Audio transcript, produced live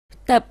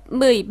Tập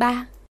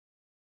 13.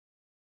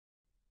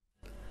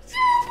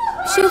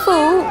 Sư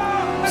phụ!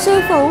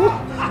 Sư phụ!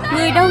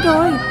 Người đâu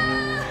rồi?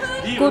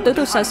 Cô tưởng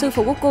tôi sợ sư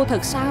phụ của cô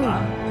thật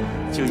sao?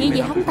 Chỉ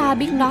vì hắn ta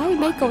biết nói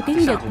mấy câu tiếng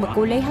Nhật mà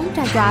cô lấy hắn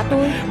ra dọa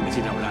tôi.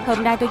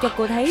 Hôm nay tôi cho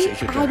cô thấy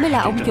ai mới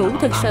là ông chủ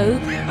thực sự.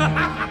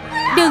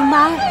 Đừng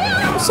mà!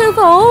 Sư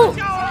phụ!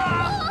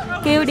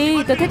 Kêu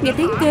đi, tôi thích nghe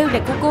tiếng kêu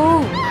này của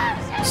cô.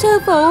 Sư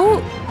phụ!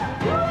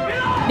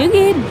 Đứng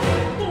im!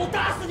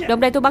 Động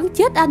đây tôi bắn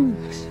chết anh.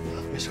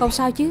 Không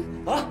sao chứ?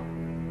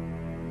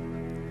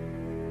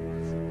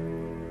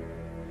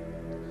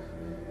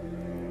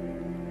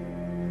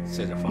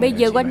 Bây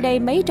giờ quanh đây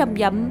mấy trăm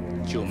dặm,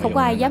 không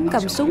có ai dám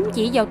cầm súng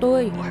chỉ vào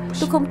tôi.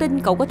 Tôi không tin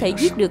cậu có thể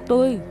giết được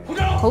tôi.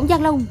 Hỗn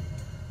Giang Long!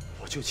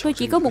 Tôi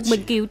chỉ có một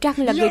mình Kiều Trăng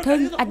là người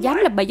thân. Anh dám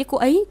làm bậy với cô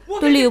ấy,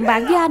 tôi liều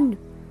mạng với anh.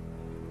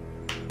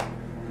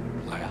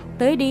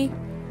 Tới đi,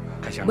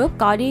 bóp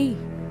cò đi.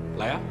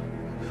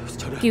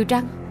 Kiều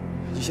Trăng,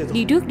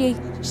 đi trước đi.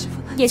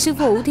 Vậy sư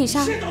phụ thì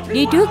sao?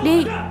 Đi trước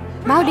đi,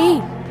 mau đi.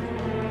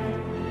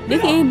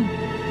 Đứng im.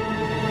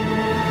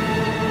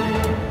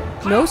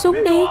 Nổ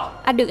súng đi.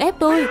 Anh đừng ép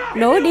tôi.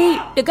 Nổ đi,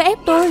 đừng có ép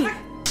tôi.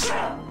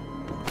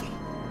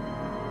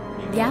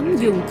 Dám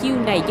dùng chiêu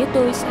này với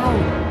tôi sao?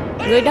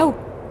 Người đâu?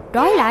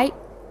 Trói lại.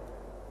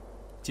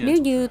 Nếu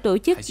như tổ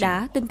chức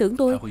đã tin tưởng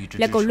tôi,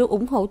 là còn luôn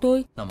ủng hộ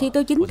tôi, thì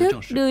tôi chính thức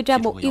đưa ra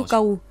một yêu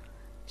cầu.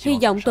 Hy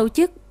vọng tổ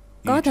chức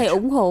có thể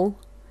ủng hộ.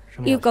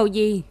 Yêu cầu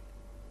gì?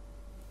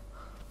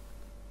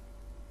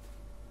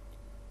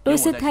 Tôi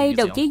xin thay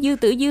đồng chí Dương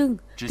Tử Dương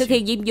thực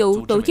hiện nhiệm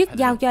vụ tổ chức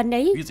giao cho anh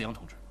ấy.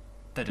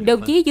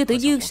 Đồng chí Dương Tử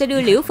Dương sẽ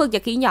đưa Liễu Phân và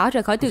Khỉ Nhỏ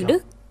rời khỏi Thường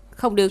Đức.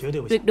 Không được,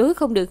 tuyệt đối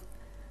không được.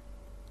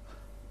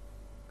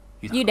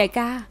 Dương đại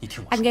ca,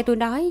 anh nghe tôi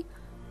nói.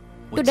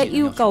 Tôi đã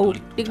yêu cầu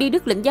được đi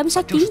Đức lĩnh giám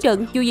sát chiến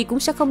trận, dù gì cũng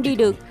sẽ không đi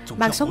được.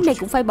 Mạng sống này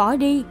cũng phải bỏ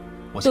đi.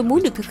 Tôi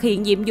muốn được thực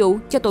hiện nhiệm vụ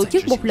cho tổ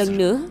chức một lần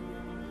nữa.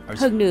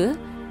 Hơn nữa,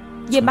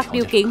 về mặt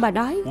điều kiện mà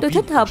nói, tôi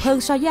thích hợp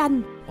hơn so với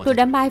anh. Tôi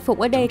đã mai phục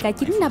ở đây cả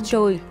 9 năm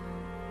rồi,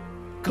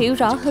 hiểu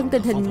rõ hơn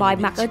tình hình mọi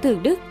mặt ở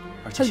Thường Đức.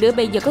 Hơn nữa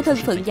bây giờ có thân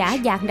phận giả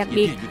dạng đặc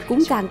biệt,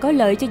 cũng càng có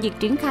lợi cho việc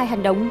triển khai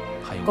hành động.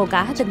 Còn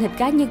cả tình hình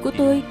cá nhân của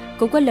tôi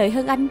cũng có lợi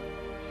hơn anh.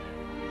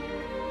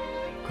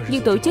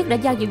 Nhưng tổ chức đã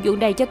giao nhiệm vụ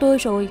này cho tôi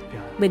rồi.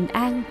 Bình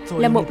An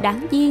là một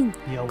đảng viên,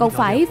 còn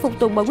phải phục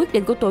tùng mọi quyết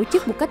định của tổ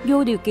chức một cách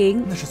vô điều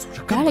kiện.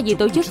 Đó là vì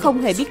tổ chức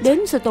không hề biết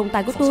đến sự tồn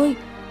tại của tôi.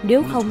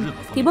 Nếu không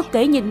thì bất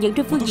kể nhìn nhận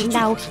trên phương diện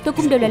nào, tôi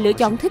cũng đều là lựa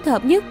chọn thích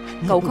hợp nhất.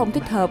 Cậu không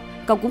thích hợp,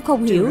 cậu cũng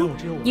không hiểu.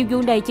 Nhiệm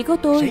vụ này chỉ có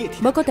tôi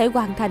mới có thể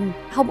hoàn thành,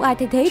 không ai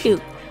thay thế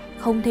được.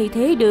 Không thay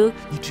thế được.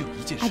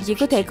 Anh chỉ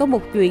có thể có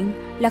một chuyện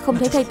là không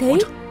thể thay thế,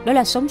 đó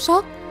là sống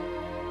sót.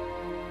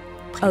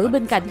 Ở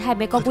bên cạnh hai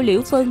mẹ con của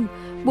Liễu Phân,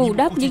 bù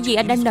đắp những gì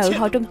anh đã nợ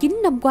họ trong 9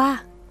 năm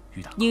qua.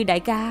 Như đại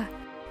ca,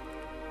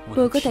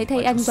 tôi có thể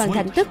thay anh hoàn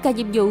thành tất cả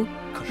nhiệm vụ,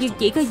 nhưng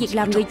chỉ có việc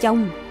làm người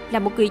chồng,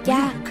 làm một người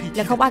cha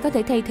là không ai có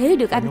thể thay thế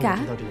được anh cả.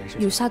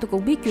 Dù sao tôi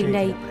cũng biết chuyện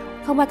này,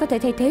 không ai có thể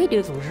thay thế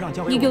được.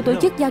 Nhiệm vụ tổ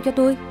chức giao cho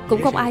tôi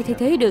cũng không ai thay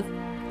thế được.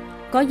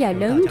 Có nhà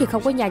lớn thì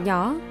không có nhà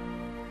nhỏ.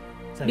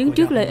 Đứng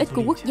trước lợi ích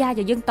của quốc gia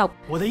và dân tộc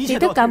thì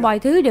tất cả mọi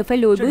thứ đều phải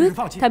lùi bước,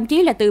 thậm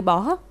chí là từ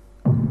bỏ.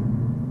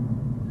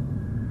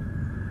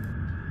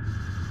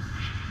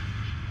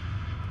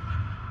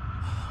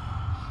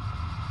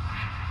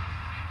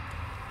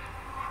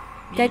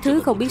 Cái thứ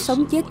không biết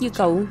sống chết như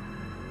cậu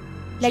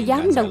là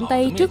dám động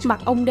tay trước mặt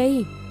ông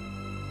đây.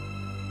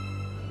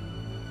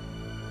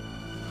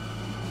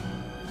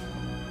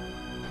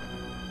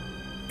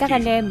 Các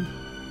anh em,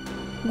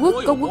 quốc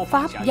có quốc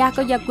pháp, gia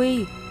có gia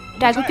quy.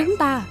 Trại của chúng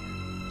ta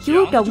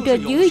chú trọng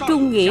trên dưới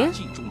trung nghĩa.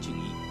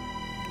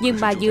 Nhưng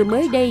mà vừa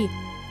mới đây,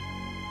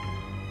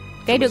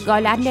 kẻ được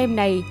gọi là anh em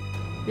này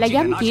là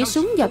dám chỉ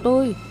súng vào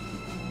tôi.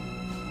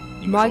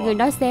 Mọi người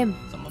nói xem,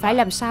 phải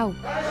làm sao?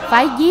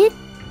 Phải giết.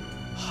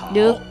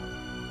 Được.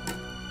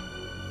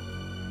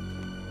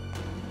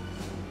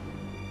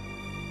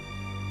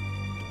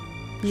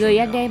 Người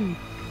anh em,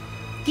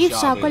 kiếp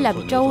sau có làm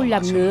trâu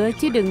làm ngựa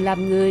chứ đừng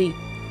làm người.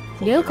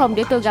 Nếu không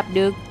để tôi gặp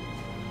được,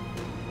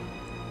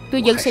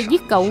 tôi vẫn sẽ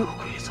giết cậu.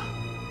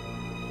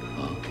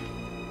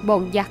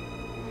 Bọn giặc,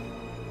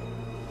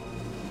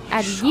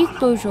 anh giết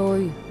tôi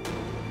rồi,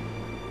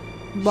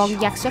 bọn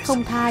giặc sẽ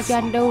không tha cho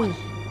anh đâu.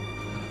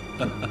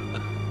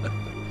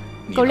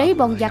 Cậu lấy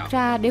bọn giặc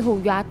ra để hù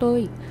dọa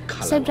tôi.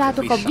 Xem ra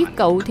tôi còn giết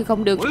cậu thì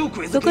không được.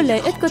 Tôi có lợi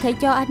ích có thể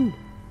cho anh.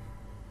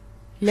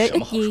 Lợi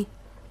ích gì?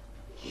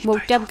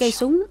 100 cây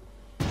súng,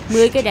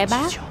 10 cây đại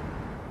bác,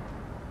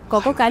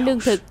 còn có cả lương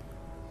thực.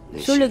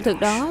 Số lương thực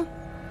đó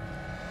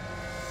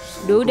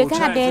đủ để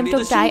các anh em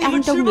trong trại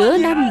ăn trong nửa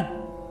năm.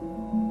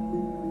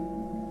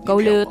 Cậu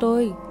lừa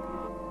tôi.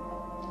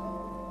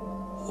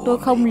 Tôi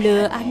không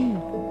lừa anh.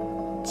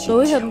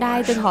 Tối hôm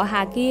nay tên họ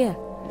Hà kia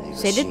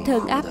sẽ đích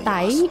thân áp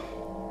tải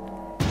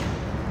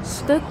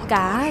tất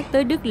cả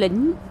tới Đức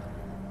lĩnh.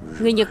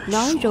 Người Nhật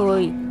nói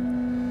rồi,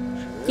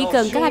 chỉ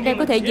cần các anh em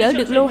có thể dỡ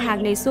được lô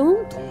hàng này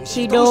xuống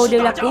thì đồ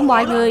đều là của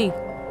mọi người.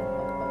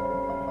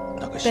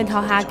 Tên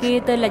họ Hà kia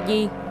tên là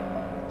gì?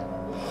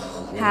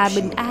 Hà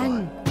Bình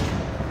An.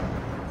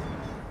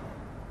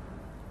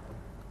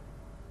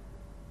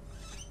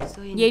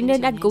 Vậy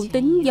nên anh cũng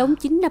tính giống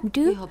 9 năm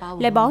trước,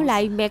 lại bỏ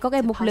lại mẹ con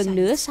em một lần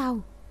nữa sao?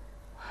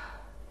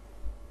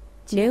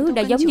 Nếu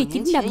đã giống như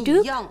 9 năm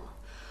trước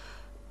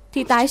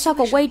thì tại sao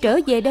còn quay trở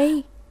về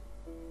đây?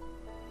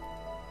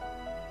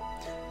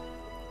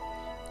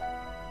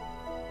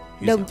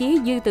 Đồng chí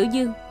Dương Tử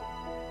Dương,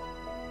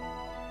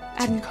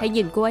 anh hãy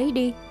nhìn cô ấy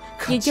đi.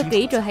 Nhìn cho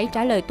kỹ rồi hãy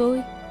trả lời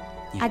tôi.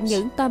 Anh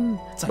nhẫn tâm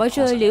bỏ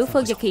rơi Liễu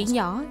Phân và Khỉ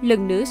Nhỏ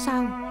lần nữa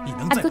sao?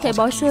 Anh có thể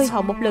bỏ rơi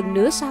họ một lần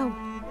nữa sao?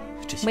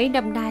 Mấy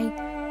năm nay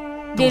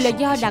đều là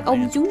do đàn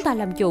ông chúng ta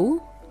làm chủ.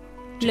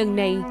 Lần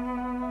này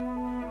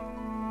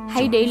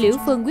hãy để Liễu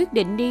Phân quyết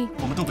định đi.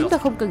 Chúng ta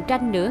không cần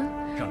tranh nữa.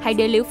 Hãy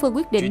để Liễu Phân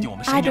quyết định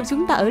ai trong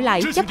chúng ta ở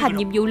lại chấp hành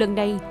nhiệm vụ lần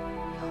này.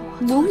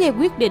 Muốn nghe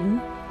quyết định.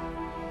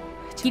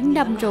 9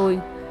 năm rồi,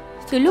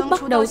 từ lúc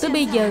bắt đầu tới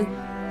bây giờ,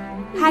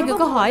 hai người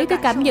có hỏi tới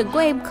cảm nhận của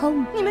em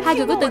không? Hai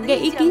người có từng nghe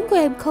ý kiến của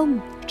em không?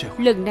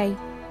 Lần này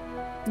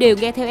đều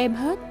nghe theo em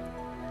hết.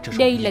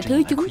 Đây là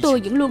thứ chúng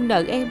tôi vẫn luôn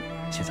nợ em.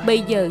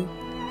 Bây giờ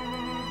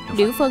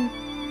Liễu Phân,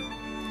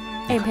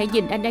 em hãy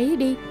nhìn anh ấy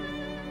đi.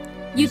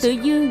 Dương Tử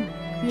Dương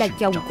là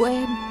chồng của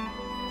em,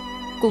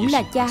 cũng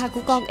là cha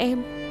của con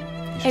em.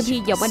 Em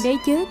hy vọng anh ấy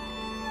chết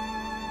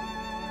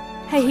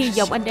hay hy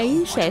vọng anh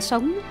ấy sẽ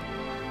sống?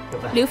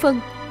 Liễu Phân,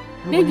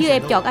 nếu như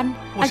em chọn anh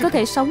có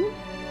thể sống,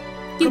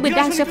 nhưng Bình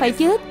An sẽ phải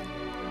chết.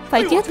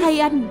 Phải chết thay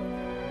anh.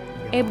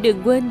 Em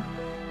đừng quên,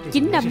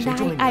 9 năm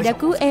nay ai đã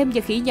cứu em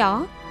và Khỉ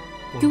Nhỏ.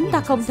 Chúng ta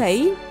không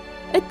thể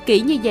ích kỷ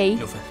như vậy.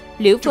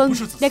 Liễu Phân,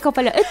 đây không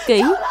phải là ích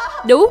kỷ.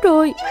 Đủ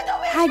rồi,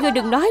 hai người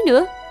đừng nói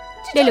nữa.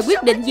 Đây là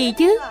quyết định gì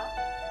chứ?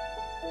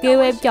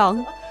 Kêu em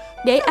chọn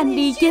để anh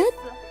đi chết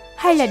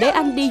hay là để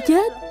anh đi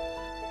chết.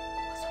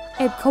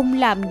 Em không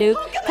làm được.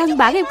 Căn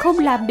bản em không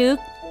làm được.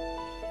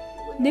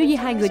 Nếu như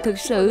hai người thực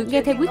sự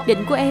nghe theo quyết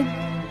định của em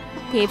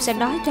thì em sẽ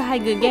nói cho hai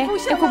người nghe.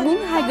 Em không muốn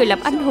hai người làm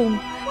anh hùng.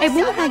 Em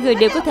muốn hai người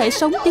đều có thể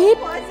sống tiếp.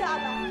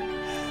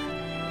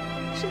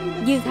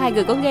 Nhưng hai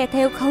người có nghe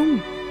theo không?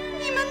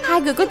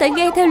 Hai người có thể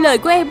nghe theo lời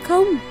của em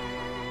không?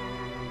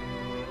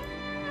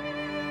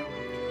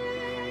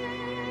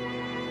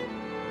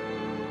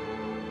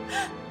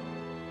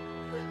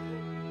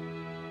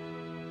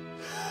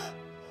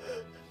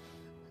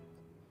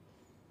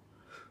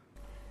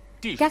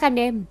 Các anh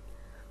em,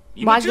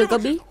 mọi người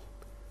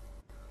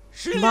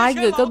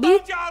có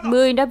biết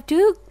 10 năm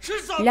trước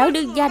lão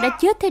đương gia đã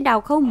chết thế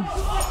nào không?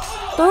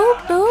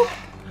 Tốt.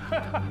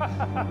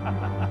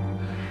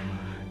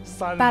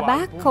 Ba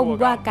bác không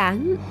qua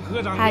cản.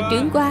 Hà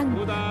trưởng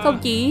quan không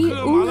chỉ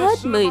uống hết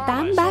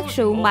 18 bát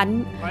rượu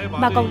mạnh,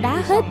 mà còn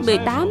đá hết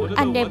 18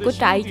 anh em của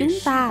trại chúng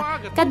ta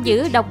canh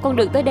giữ độc con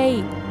đường tới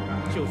đây.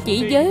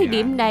 Chỉ với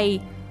điểm này,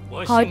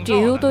 họ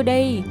triệu tôi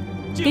đây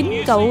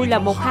kính cậu là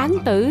một hán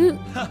tử,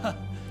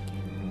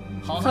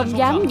 không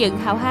dám nhận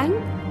hảo hán,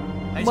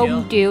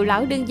 mong triệu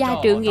lão đương gia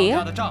trượng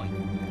nghĩa.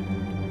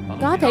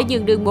 Có thể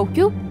nhường đường một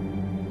chút.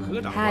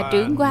 Hà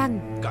trưởng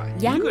quan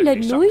dám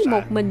lên núi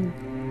một mình.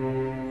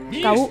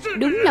 Cậu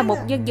đúng là một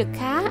nhân vật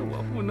khá,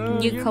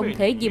 nhưng không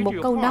thể vì một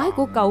câu nói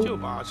của cậu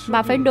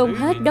mà phải nôn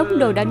hết đống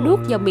đồ đã nuốt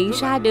vào miệng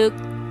ra được.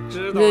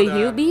 Người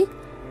hiểu biết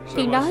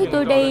thì nói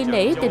tôi đây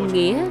nể tình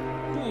nghĩa.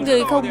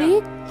 Người không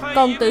biết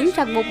còn tưởng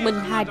rằng một mình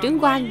Hà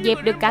trưởng quan dẹp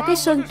được cả cái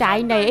sơn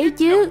trại này ấy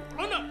chứ.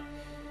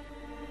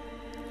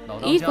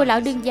 Ý của lão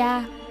đương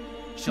gia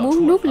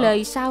muốn nuốt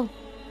lời sao?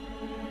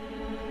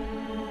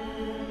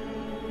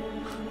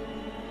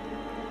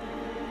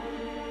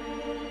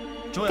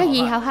 Cái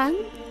gì hảo hán?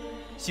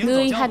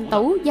 Người hành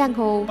tẩu giang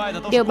hồ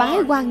đều bái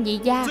quan nhị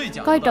gia,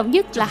 coi trọng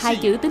nhất là hai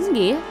chữ tín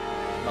nghĩa.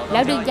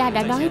 Lão đương gia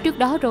đã nói trước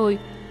đó rồi,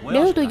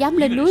 nếu tôi dám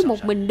lên núi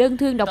một mình đơn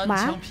thương độc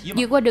mã,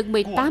 vượt qua được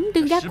 18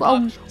 tướng gác của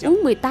ông, uống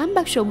 18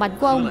 bát rượu mạnh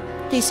của ông,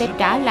 thì sẽ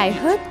trả lại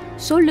hết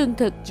số lương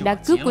thực đã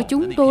cướp của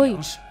chúng tôi.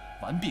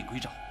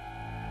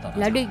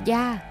 Lão đương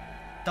gia,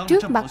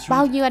 trước mặt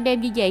bao nhiêu anh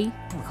em như vậy,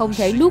 không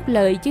thể nuốt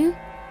lời chứ.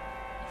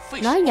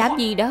 Nói nhảm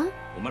gì đó.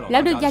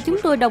 Lão đương gia chúng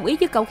tôi đồng ý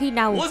với cậu khi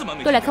nào?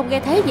 Tôi lại không nghe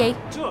thế vậy.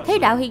 Thế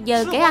đạo hiện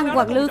giờ kẻ ăn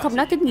hoàng lương không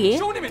nói tín nghĩa.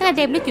 Các anh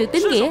em nói chuyện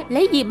tín nghĩa,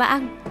 lấy gì mà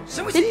ăn?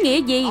 Tín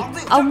nghĩa gì?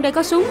 Ông đây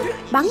có súng,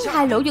 bắn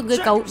 2 lỗ vào người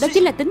cậu, đó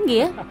chính là tín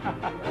nghĩa.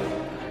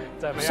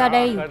 Sau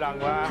đây,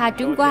 Hà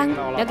trưởng quan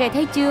đã nghe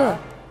thấy chưa?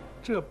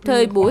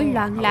 Thời buổi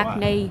loạn lạc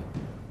này,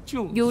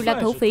 dù là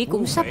thổ phỉ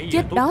cũng sắp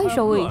chết đói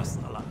rồi.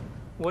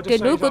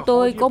 Trên núi của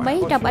tôi có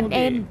mấy trăm anh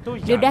em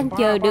đều đang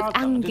chờ được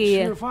ăn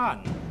kìa.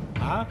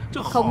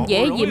 Không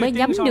dễ gì mới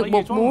nhắm được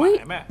một muối.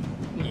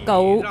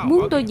 Cậu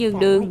muốn tôi nhường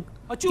đường,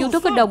 chúng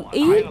tôi có đồng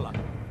ý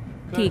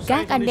thì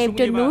các anh em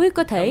trên núi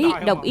có thể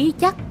đồng ý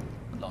chắc.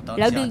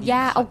 Lão đương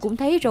gia ông cũng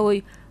thấy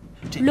rồi,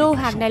 lô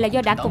hàng này là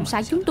do đảng Cộng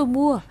sản chúng tôi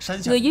mua.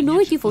 Người dưới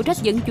núi chỉ phụ trách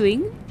vận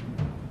chuyển.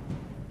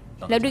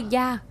 Lão đương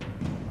gia,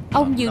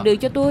 ông nhường đường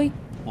cho tôi,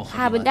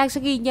 Hà Bình An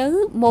sẽ ghi nhớ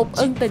một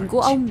ân tình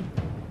của ông.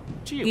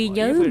 Ghi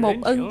nhớ một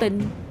ân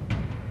tình.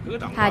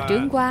 Hà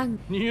trưởng quan,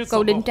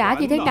 cậu định trả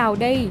như thế nào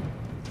đây?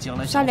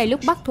 Sau này lúc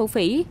bắt thổ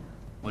phỉ,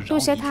 tôi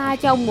sẽ tha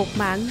cho ông một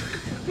mạng.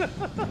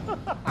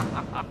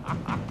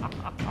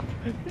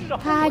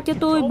 Tha cho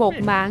tôi một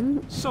mạng.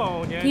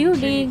 Thiếu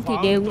niên thì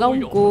đều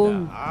ngông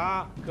cuồng,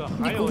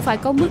 nhưng cũng phải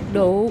có mức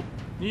độ.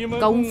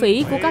 Cộng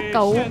phỉ của các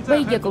cậu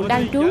bây giờ còn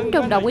đang trốn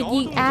trong động ở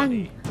Diên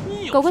An.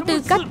 Cậu có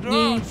tư cách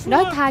gì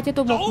nói tha cho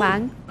tôi một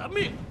mạng?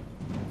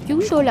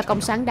 Chúng tôi là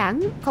cộng sản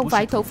đảng, không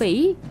phải thổ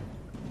phỉ.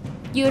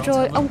 Vừa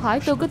rồi ông hỏi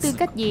tôi có tư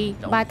cách gì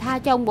mà tha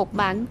cho ông một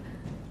mạng.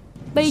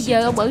 Bây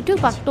giờ ông ở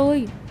trước mặt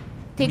tôi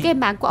thì cái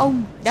mạng của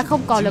ông đã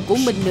không còn là của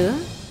mình nữa.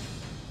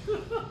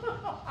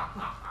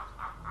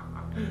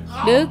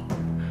 Được,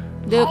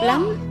 được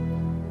lắm.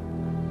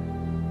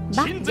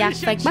 Bắt giặc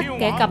phải bắt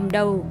kẻ cầm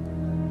đầu.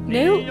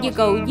 Nếu như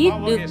cậu giết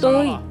được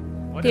tôi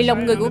thì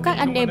lòng người của các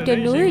anh em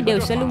trên núi đều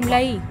sẽ lung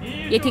lay.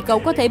 Vậy thì cậu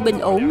có thể bình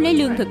ổn lấy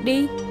lương thực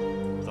đi.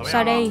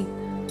 Sao đây?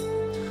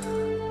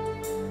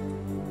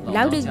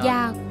 Lão đương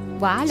gia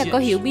quả là có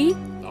hiểu biết.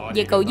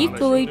 Vậy cậu giết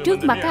tôi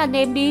trước mặt các anh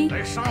em đi.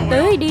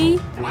 Tới đi.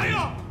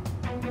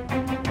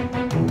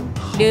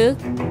 Được.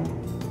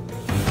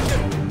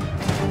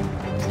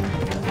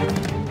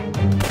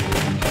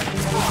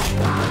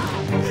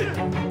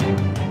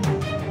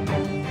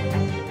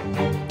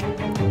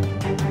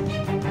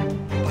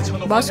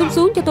 Bỏ súng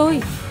xuống cho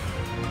tôi.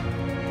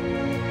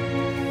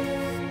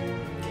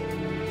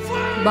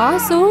 Bỏ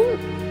xuống.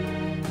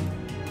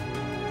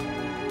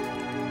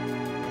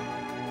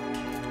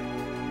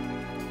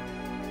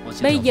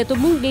 Bây giờ tôi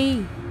muốn đi.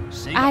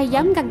 Ai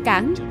dám ngăn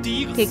cản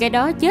thì cái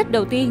đó chết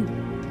đầu tiên.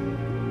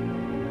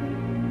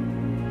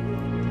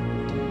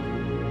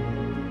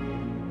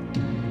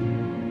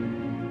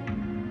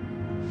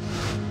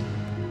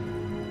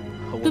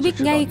 Tôi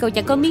biết ngay cậu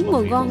chẳng có miếng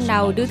mồi ngon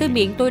nào đưa tới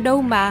miệng tôi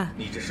đâu mà.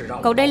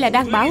 Cậu đây là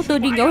đang bảo tôi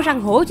đi nhổ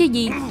răng hổ chứ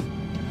gì.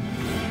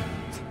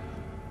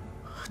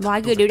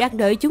 Mọi người đều đang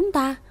đợi chúng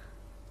ta.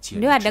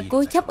 Nếu anh đã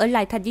cố chấp ở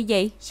lại thành như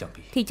vậy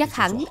thì chắc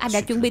hẳn anh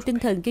đã chuẩn bị tinh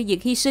thần cho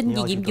việc hy sinh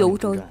vì nhiệm vụ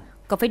rồi.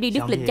 Còn phải đi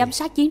Đức Lĩnh giám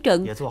sát chiến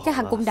trận, chắc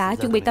hẳn cũng đã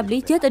chuẩn bị tâm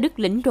lý chết ở Đức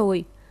Lĩnh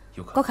rồi.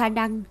 Có khả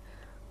năng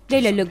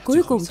đây là lần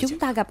cuối cùng chúng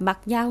ta gặp mặt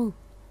nhau.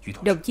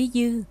 Đồng chí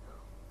Dư,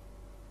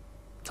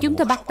 chúng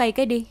ta bắt tay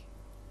cái đi.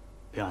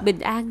 Bình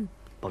an,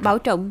 bảo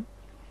trọng.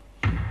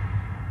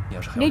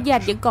 Nếu như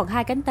anh vẫn còn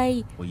hai cánh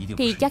tay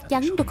thì chắc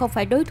chắn tôi không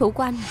phải đối thủ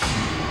của anh.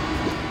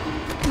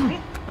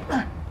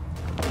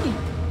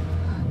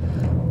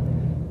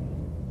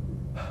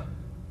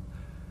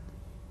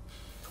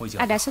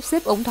 Anh đã sắp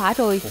xếp ổn thỏa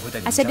rồi.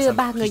 Anh sẽ đưa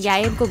 3 người nhà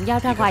em cùng nhau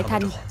ra ngoài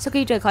thành. Sau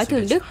khi rời khỏi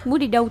Thường Đức, muốn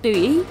đi đâu tùy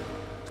ý,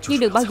 nhưng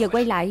đừng bao giờ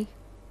quay lại.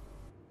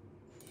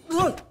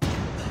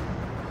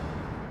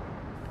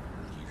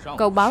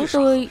 Cậu bảo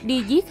tôi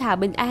đi giết Hà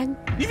Bình An.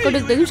 Cậu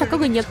đừng tưởng rằng có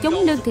người Nhật chống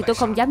lưng thì tôi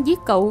không dám giết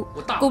cậu.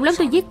 Cùng lắm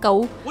tôi giết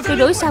cậu rồi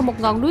đổi sang một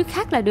ngọn núi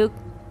khác là được.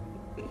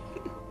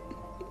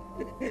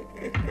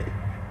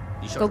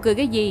 Cậu cười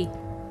cái gì?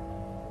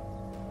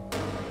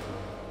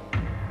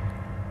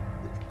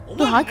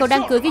 Tôi hỏi cậu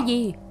đang cười cái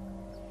gì?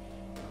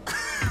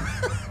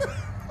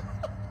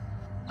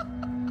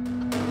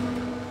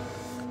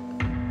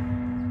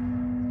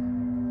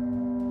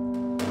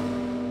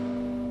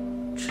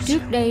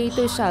 Trước đây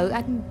tôi sợ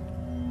anh,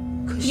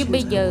 nhưng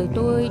bây giờ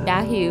tôi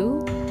đã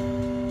hiểu.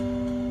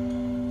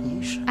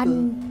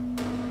 Anh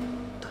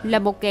là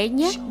một kẻ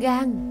nhát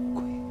gan.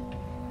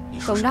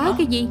 Cậu nói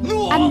cái gì?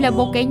 Anh là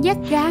một kẻ nhát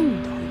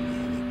gan.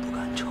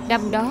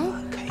 Năm đó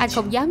anh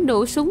không dám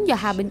nổ súng vào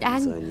Hà Bình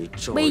An.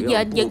 Bây giờ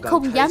anh vẫn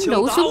không dám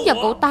nổ súng vào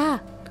cậu ta.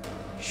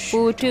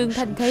 Phù trương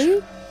thanh thế.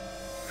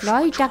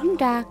 Nói trắng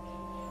ra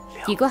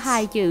chỉ có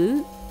 2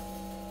 chữ: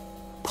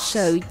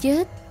 sợ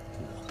chết.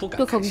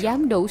 Tôi không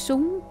dám nổ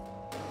súng.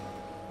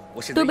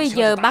 Tôi bây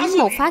giờ bắn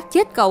một phát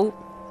chết cậu.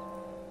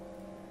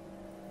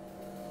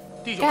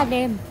 Các anh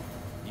em,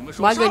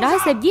 mọi người nói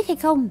xem giết hay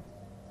không.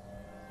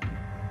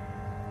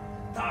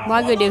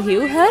 Mọi người đều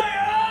hiểu hết.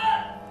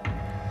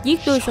 Giết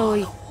tôi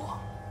rồi.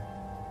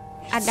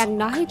 Anh đang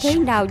nói thế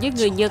nào với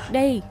người Nhật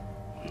đây?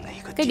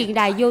 Cái điện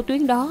đài vô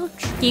tuyến đó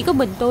chỉ có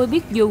mình tôi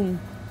biết dùng.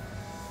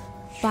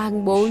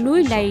 Toàn bộ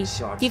núi này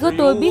chỉ có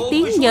tôi biết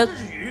tiếng Nhật.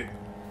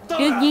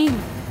 Đương nhiên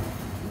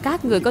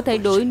các người có thể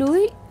đuổi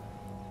núi,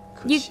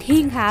 nhưng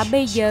thiên hạ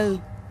bây giờ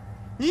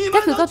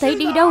các người có thể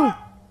đi đâu?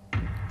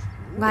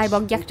 Ngoài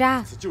bọn giặc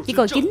ra chỉ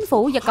còn chính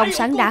phủ và cộng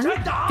sản đảng.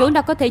 Chỗ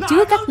nào có thể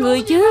chứa các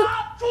người chứ?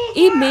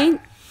 Im miệng.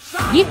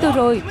 Giết tôi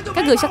rồi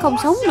các người sẽ không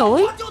sống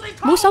nổi.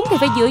 Muốn sống thì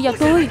phải dựa vào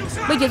tôi.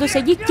 Bây giờ tôi sẽ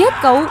giết chết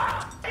cậu.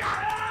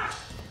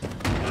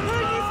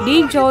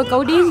 Điên rồi,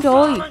 cậu điên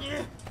rồi.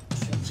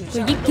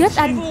 Tôi giết chết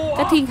anh.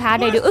 Cả thiên hạ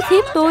này đều ức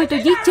hiếp tôi.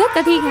 Tôi giết chết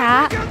cả thiên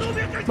hạ.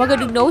 Mọi người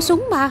đừng nổ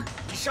súng mà.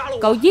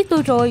 Cậu giết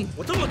tôi rồi.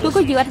 Tôi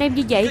có nhiều anh em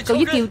như vậy. Cậu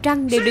với Kiều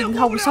Trăng đều đừng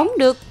hòng sống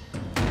được.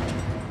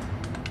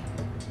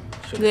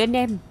 Người anh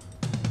em,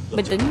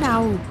 bình tĩnh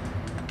nào.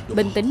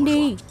 Bình tĩnh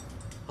đi.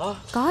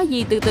 Có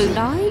gì từ từ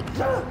nói.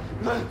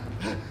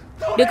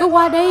 Đừng có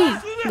qua đây.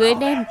 Người anh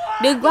em,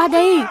 đừng qua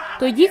đây.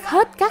 Tôi giết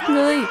hết các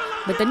ngươi.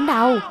 Bình tĩnh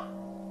nào.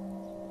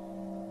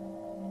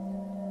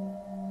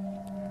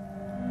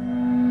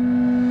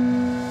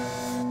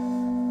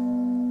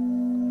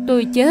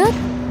 Tôi chết.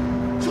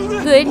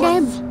 Người anh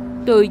em,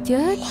 tôi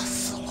chết.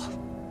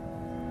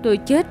 Tôi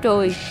chết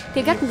rồi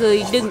thì các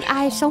người đừng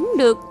ai sống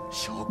được.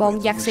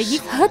 Bọn giặc sẽ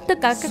giết hết tất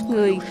cả các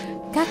người.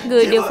 Các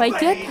người đều phải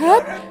chết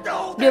hết,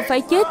 đều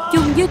phải chết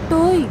chung với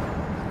tôi.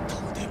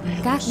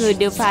 Các người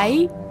đều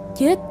phải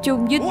chết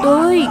chung với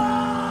tôi.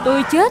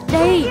 Tôi chết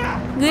đây.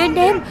 Người anh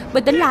em,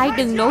 bình tĩnh lại,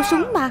 đừng nổ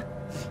súng mà.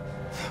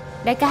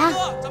 Đại ca,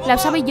 làm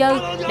sao bây giờ?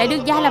 Đại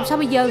đương gia, làm sao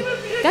bây giờ?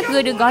 Các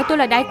người đừng gọi tôi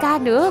là đại ca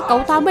nữa. Cậu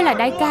ta mới là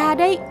đại ca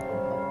đấy.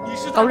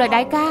 Cậu là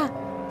đại ca,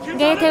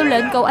 nghe theo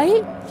lệnh cậu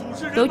ấy.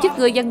 Tổ chức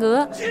người và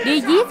ngựa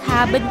đi giết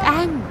Hà Bình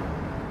An.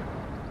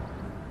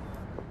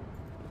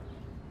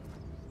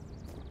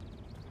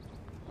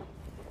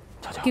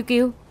 Kiều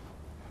Kiều,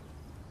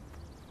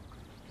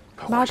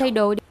 mau thay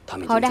đồ đi.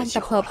 Họ đang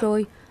tập hợp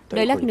rồi.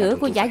 Đợi lát nữa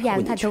cô giả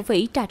dạng thành thổ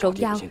phỉ trà trộn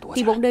vào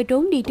thì bọn nơi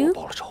trốn đi trước.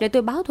 Để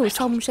tôi báo thù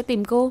xong sẽ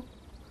tìm cô.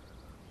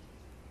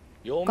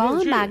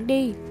 Có mạng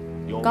đi,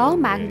 có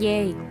mạng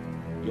về.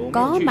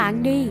 Có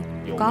mạng đi,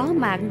 có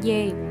mạng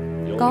về.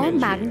 Có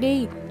mạng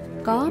đi,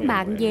 có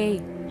mạng về.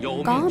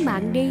 Có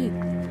mạng đi,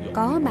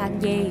 có mạng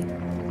về.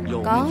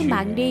 Có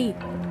mạng đi,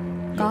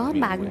 có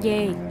mạng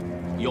về.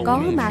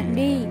 Có mạng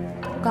đi,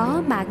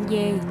 có mạng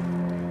về.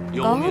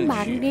 Có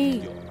mạng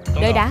đi.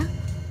 Đợi đã.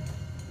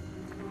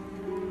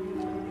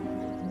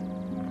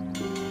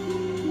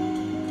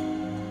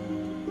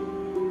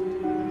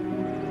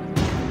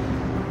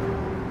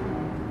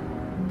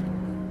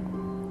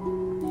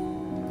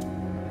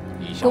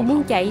 Cô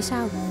muốn chạy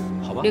sao?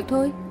 Được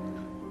thôi.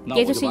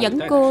 Vậy tôi sẽ dẫn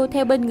cô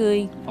theo bên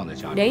người.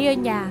 Để ở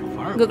nhà,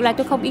 ngược lại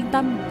tôi không yên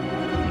tâm.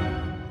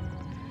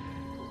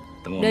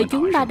 Đợi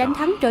chúng ta đánh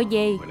thắng trở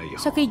về.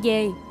 Sau khi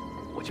về,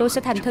 tôi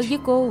sẽ thành thân với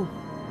cô.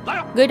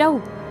 Người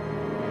đâu?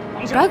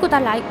 Trói cô ta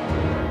lại.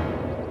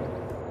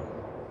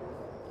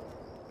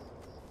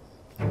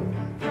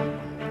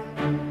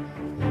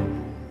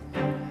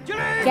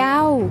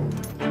 Chào.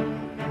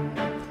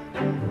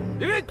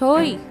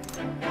 Thôi.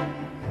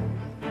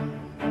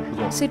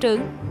 Sư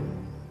trưởng,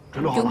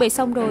 chuẩn bị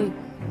xong rồi.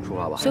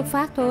 Xuất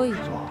phát thôi.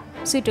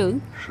 Sư trưởng,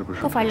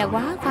 có phải là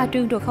quá khoa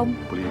trương rồi không?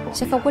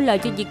 Sẽ không có lợi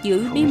cho việc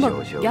giữ bí mật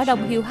gió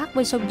đông hiu hắt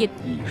bên sông Dịch.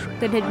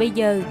 Tình hình bây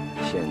giờ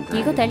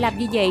chỉ có thể làm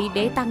như vậy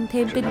để tăng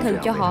thêm tinh thần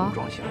cho họ.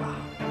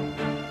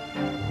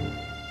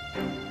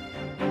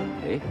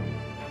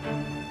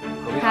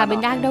 Hà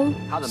Bình An đâu?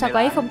 Sao cô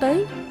ấy không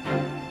tới?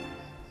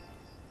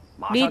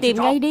 Đi tìm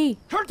ngay đi.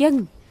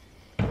 Dân.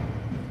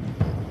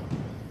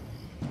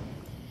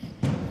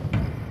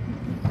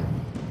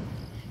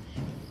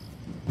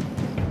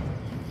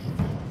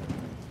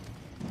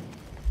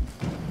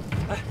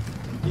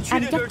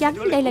 Anh chắc chắn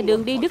đây là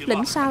đường đi Đức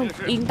Lĩnh sao?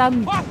 Yên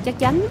tâm, chắc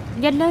chắn.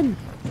 Nhanh lên.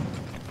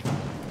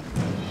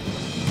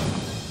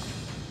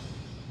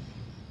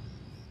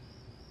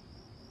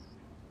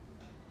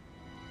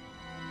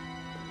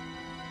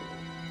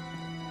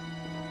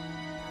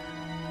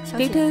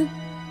 Tiểu thư,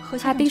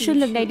 Hà tiên sinh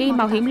lần này đi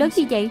mạo hiểm lớn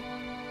như vậy.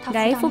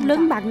 Ngài ấy phúc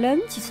lớn bạn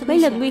lớn, mấy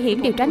lần nguy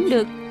hiểm đều tránh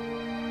được.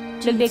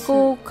 Lần này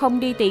cô không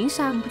đi tiễn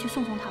sao?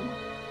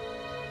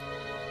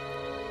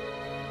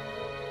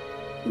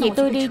 Vậy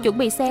tôi đi chuẩn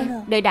bị xe.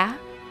 Đợi đã.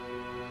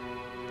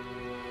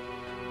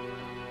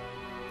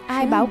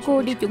 Ai bảo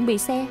cô đi chuẩn bị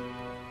xe?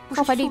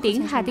 Không phải đi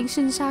tiễn Hà tiên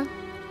sinh sao?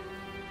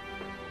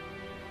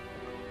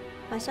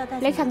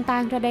 Lấy khăn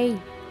tang ra đây.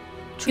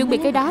 Chuẩn bị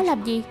cái đó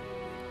làm gì?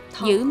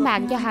 Giữ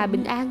mạng cho Hà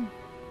Bình An.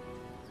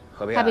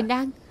 Hà Bình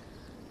An,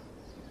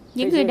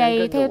 những người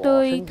này theo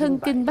tôi thân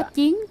kinh bách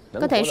chiến,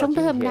 có thể sống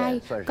tới hôm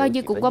nay, coi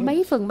như cũng có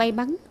mấy phần may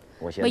mắn.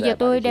 Bây giờ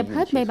tôi đem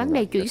hết may mắn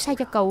này chuyển sang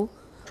cho cậu.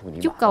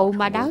 Chúc cậu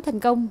mà đáo thành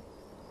công.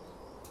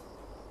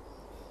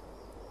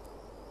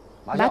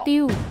 Bá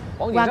Tiêu,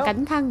 Hoàng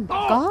Cảnh Thăng,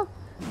 có.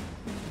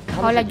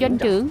 Họ là doanh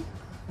trưởng,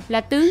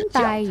 là tướng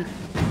tài.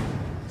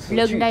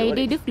 Lần này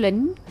đi Đức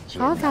Lĩnh,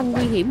 khó khăn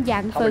nguy hiểm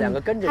vạn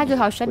phần. Hai người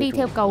họ sẽ đi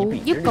theo cậu,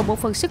 giúp cậu một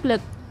phần sức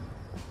lực.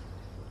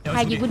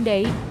 Hai vị huynh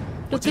đệ,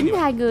 tôi kính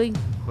hai người.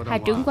 Hà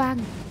trưởng quan,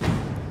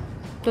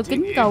 tôi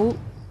kính cậu.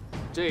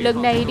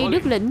 Lần này đi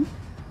Đức Lĩnh,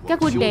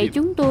 các huynh đệ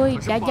chúng tôi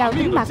đã giao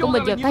tính mạng của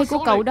mình vào tay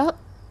của cậu đó.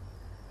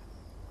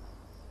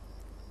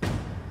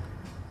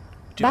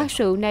 Bát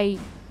rượu này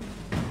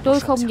tôi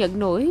không nhận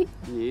nổi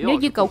nếu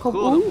như cậu không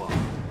uống.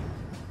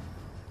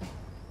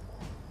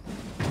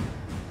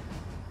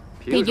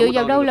 Thì dựa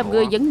vào đâu làm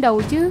người dẫn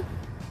đầu chứ?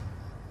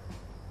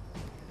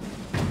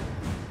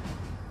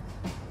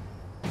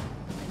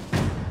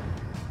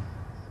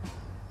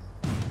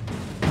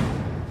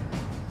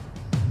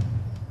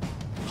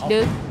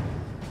 Được.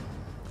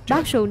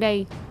 Bát rượu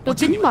này tôi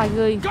kính mọi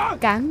người.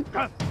 Cản.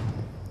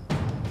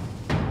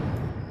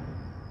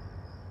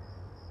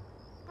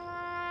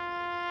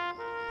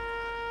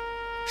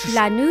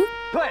 Là nước.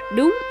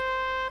 Đúng.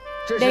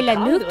 Đây là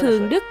nước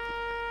Thường Đức,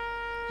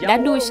 đã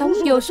nuôi sống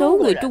vô số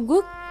người Trung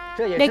Quốc.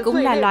 Đây cũng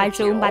là loại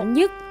rượu mạnh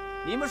nhất.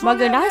 Mọi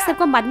người nói xem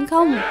có mạnh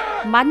không?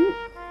 Mạnh.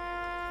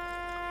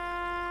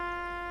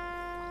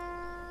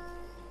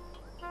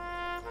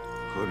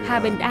 Hà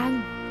Bình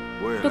An,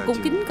 tôi cũng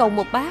kính cậu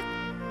một bát.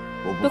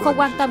 Tôi không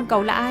quan tâm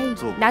cậu là ai,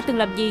 đã từng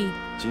làm gì.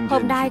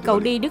 Hôm nay cậu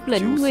đi Đức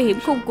Lĩnh nguy hiểm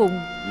khôn cùng.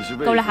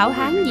 Cậu là hảo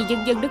hán vì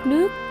dân dân đất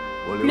nước.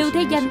 Lưu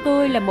thế danh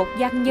tôi là một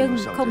văn nhân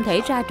không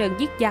thể ra trận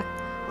giết giặc.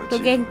 Tôi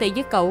ghen tị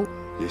với cậu.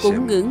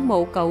 cũng ngưỡng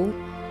mộ cậu.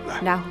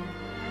 Nào,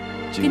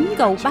 kính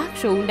cậu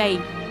bát rượu này.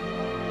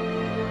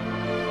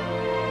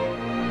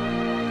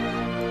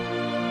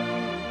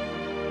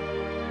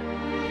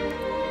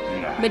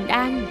 Bình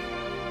An,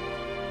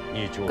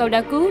 cậu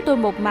đã cứu tôi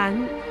một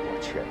mạng.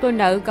 Tôi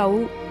nợ cậu.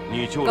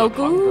 Cậu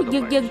cứu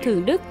nhân dân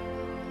Thường Đức,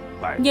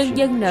 nhân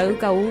dân nợ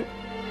cậu.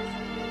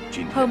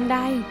 Hôm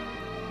nay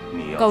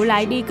cậu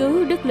lại đi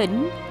cứu Đức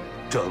lĩnh,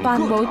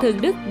 toàn bộ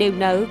Thường Đức đều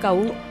nợ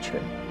cậu.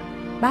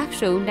 Bát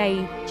rượu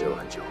này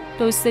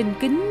tôi xin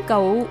kính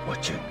cậu.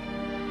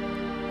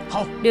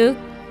 Được.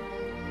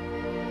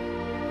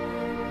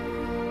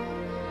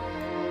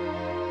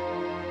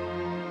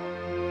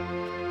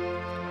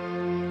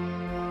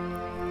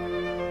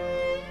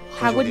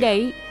 Hà huynh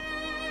đệ,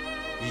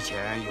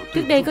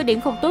 trước đây có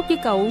điểm không tốt với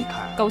cậu.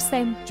 Cậu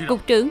xem,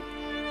 cục trưởng.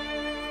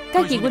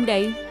 Các vị huynh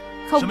đệ,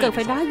 không cần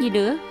phải nói gì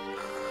nữa.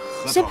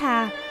 Sếp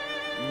Hà,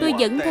 tôi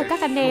dẫn theo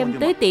các anh em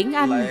tới tiễn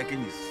anh.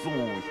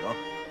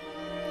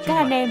 Các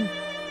anh em,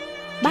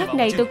 bát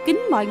này tôi kính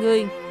mọi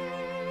người.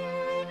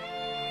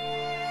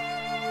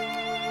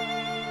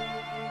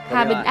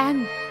 Hà Bình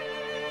An,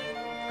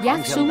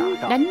 vác súng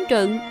đánh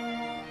trận,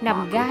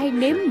 nằm gai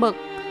nếm mật.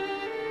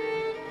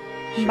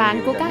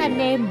 Mạng của các anh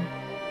em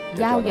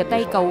giao vào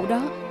tay cậu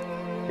đó.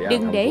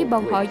 Đừng để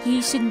bọn họ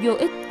hy sinh vô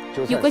ích.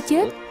 Dù có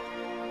chết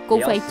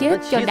cũng phải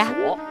chết cho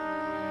đáng.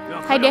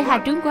 Hãy để Hà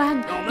trưởng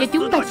quan và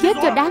chúng ta chết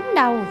cho đáng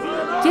đầu.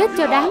 Chết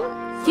cho đáng.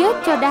 Chết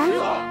cho đáng.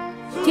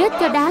 Chết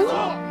cho đáng.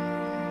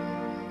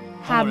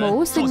 Hà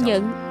mổ xin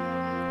nhận.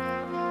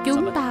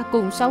 Chúng ta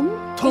cùng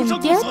sống, cùng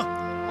chết.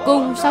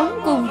 Cùng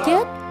sống, cùng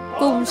chết.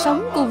 Cùng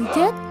sống, cùng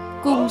chết.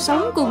 Cùng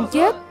sống, cùng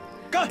chết.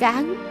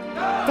 Cản.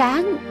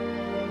 Cản.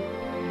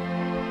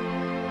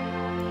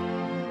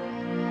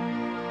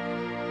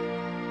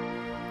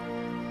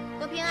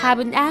 Hà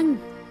Bình An,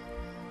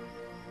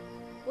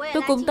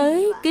 tôi cũng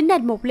tới kính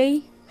anh một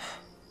ly.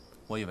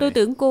 Tôi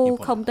tưởng cô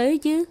không tới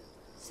chứ.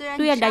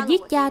 Tuy anh đã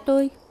giết cha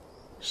tôi,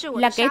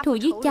 là kẻ thù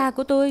giết cha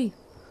của tôi,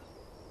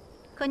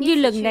 nhưng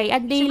lần này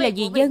anh đi là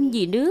vì dân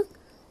vì nước.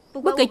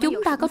 Bất kể chúng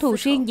ta có thù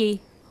riêng gì,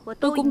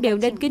 tôi cũng đều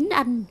nên kính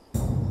anh.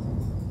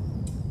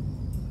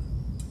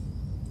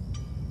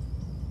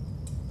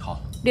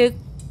 Được.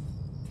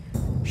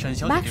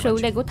 Bát rượu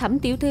này của Thẩm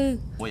tiểu thư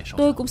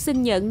tôi cũng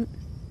xin nhận.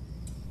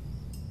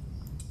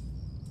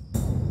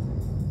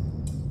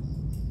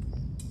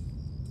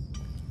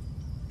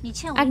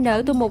 Anh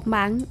nợ tôi một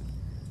mạng.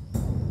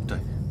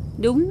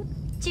 Đúng.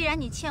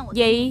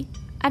 Vậy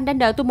anh đã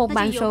nợ tôi một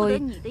mạng rồi,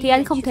 thì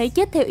anh không thể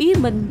chết theo ý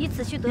mình.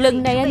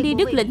 Lần này anh đi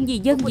Đức lĩnh vì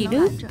dân vì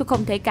nước, tôi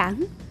không thể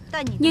cản.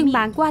 Nhưng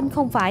mạng của anh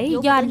không phải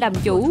do anh làm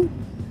chủ.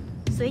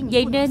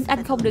 Vậy nên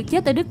anh không được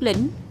chết ở Đức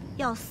lĩnh.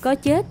 Có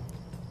chết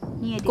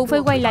cũng phải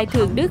quay lại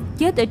Thường Đức,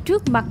 chết ở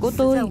trước mặt của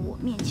tôi.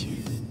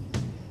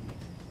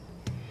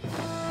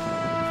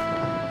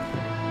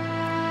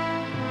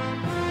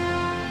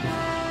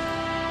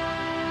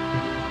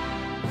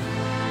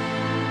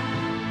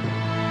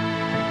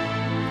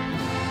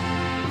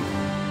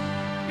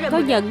 Có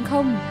nhận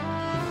không?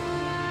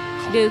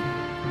 Được.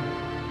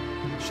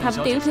 Thẩm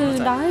tiểu thư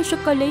nói rất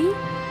có lý.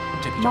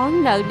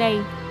 Món nợ này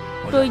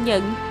tôi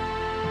nhận.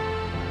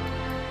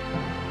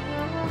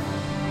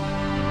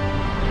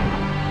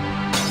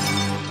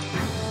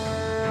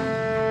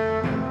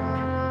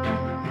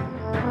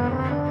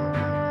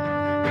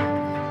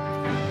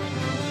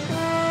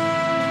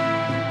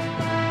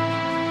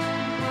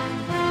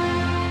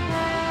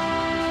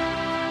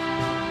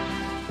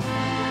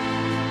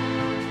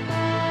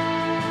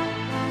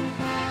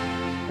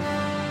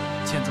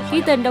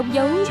 Ký tên đóng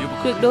dấu,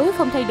 tuyệt đối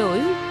không thay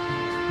đổi.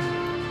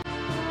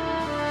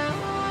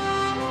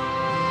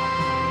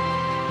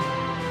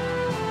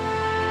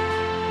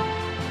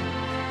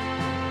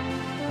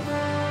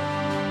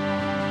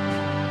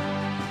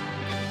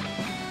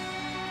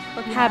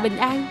 Hà Bình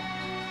An,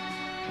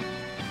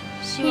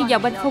 hy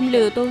vọng anh không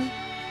lừa tôi.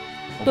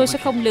 Tôi sẽ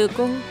không lừa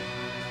cô.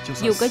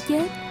 Dù có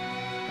chết,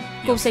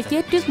 cô sẽ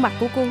chết trước mặt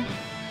của cô.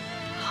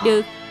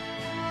 Được.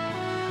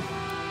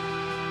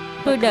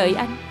 Tôi đợi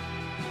anh.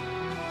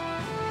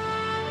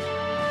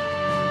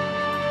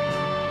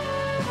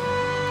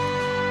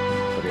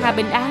 Hà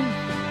Bình An,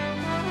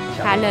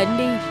 hạ lệnh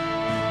đi.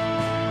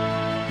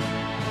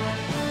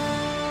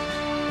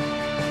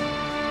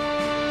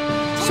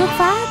 Xuất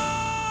phát.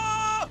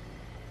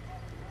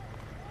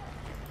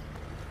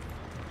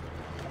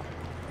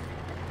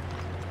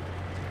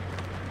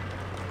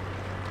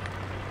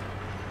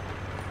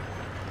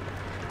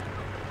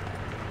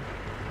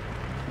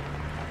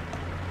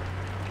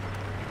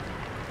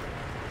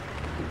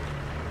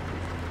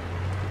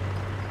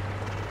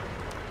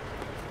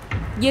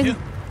 Dương.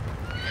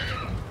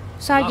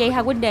 Sao vậy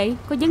Hà huynh đệ?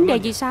 Có vấn đề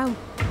gì sao?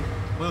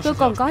 Tôi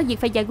còn có việc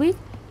phải giải quyết.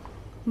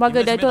 Mọi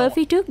người đợi tôi ở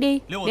phía trước đi,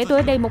 để tôi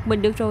ở đây một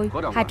mình được rồi.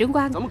 Hà trưởng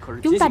quan,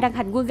 chúng ta đang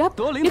hành quân gấp.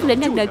 Đức lĩnh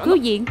đang đợi cứu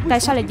viện. Tại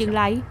sao lại dừng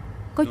lại?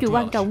 Có chuyện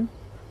quan trọng.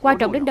 Quan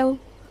trọng đến đâu?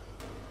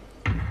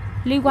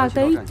 Liên quan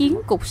tới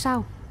chiến cục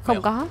sao?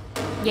 Không có.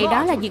 Vậy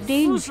đó là việc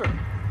riêng.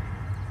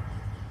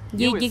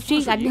 Vì việc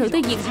riêng ảnh hưởng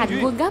tới việc hành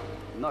quân gấp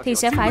thì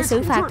sẽ phải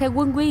xử phạt theo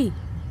quân quy.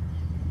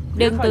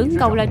 Đừng tưởng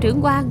cậu là trưởng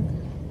quan,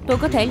 tôi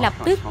có thể lập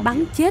tức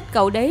bắn chết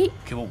cậu đấy.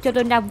 Cho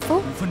tôi 5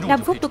 phút.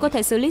 5 phút tôi có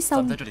thể xử lý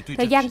xong.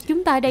 Thời gian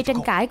chúng ta ở đây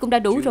tranh cãi cũng đã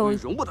đủ rồi.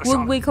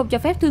 Quân quy không cho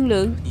phép thương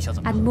lượng.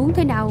 Anh muốn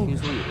thế nào?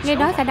 Nghe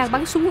nói khả năng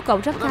bắn súng của cậu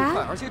rất khá,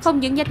 không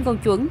những nhanh còn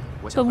chuẩn.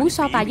 Tôi muốn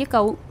so tài với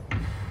cậu.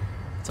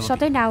 So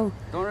thế nào?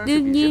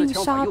 Đương nhiên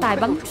so tài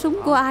bắn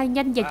súng của ai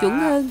nhanh và chuẩn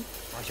hơn.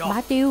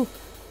 Bá Tiêu,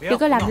 đừng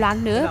có làm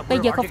loạn nữa. Bây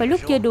giờ không phải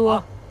lúc chơi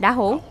đùa. Đã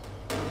hổ.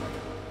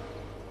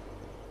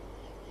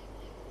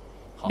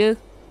 Được,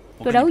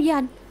 tôi đấu với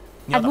anh.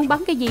 Anh muốn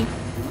bắn cái gì?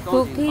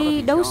 Cuộc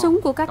thi đấu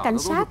súng của các cảnh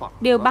sát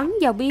đều bắn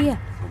vào bia.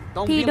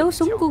 Thi đấu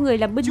súng của người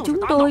làm binh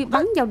chúng tôi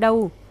bắn vào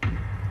đầu.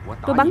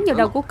 Tôi bắn vào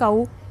đầu của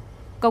cậu.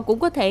 Cậu cũng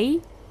có thể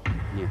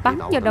bắn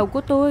vào đầu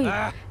của tôi.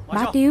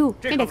 Bá Tiêu,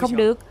 cái này không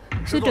được.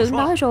 Sư trưởng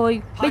nói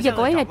rồi, bây giờ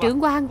cậu ấy là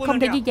trưởng quan, không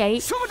thể như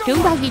vậy. Trưởng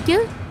quan gì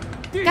chứ?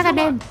 Các anh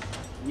em,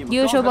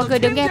 vừa rồi mọi người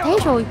đều nghe thấy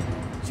rồi.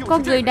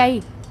 Con người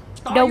này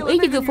đồng ý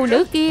với người phụ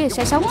nữ kia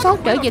sẽ sống sót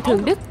trở về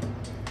Thường Đức.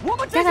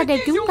 Các anh em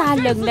chúng ta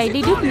lần này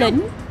đi Đức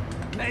lĩnh,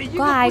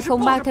 có ai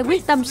không mang theo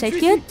quyết tâm sẽ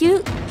chết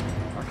chứ?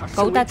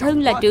 Cậu ta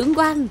thân là trưởng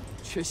quan,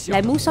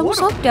 lại muốn sống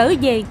sót trở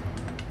về,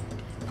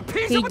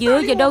 thì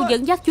dựa vào đâu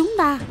dẫn dắt chúng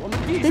ta?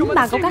 Tính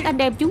mạng của các anh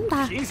em chúng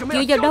ta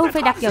dựa vào đâu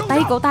phải đặt vào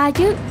tay cậu ta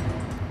chứ?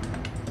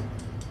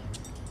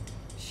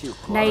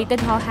 Này tên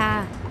họ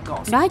Hà,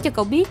 nói cho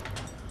cậu biết,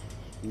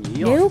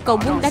 nếu cậu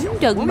muốn đánh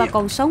trận mà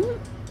còn sống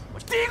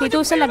thì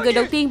tôi sẽ là người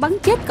đầu tiên bắn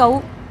chết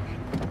cậu.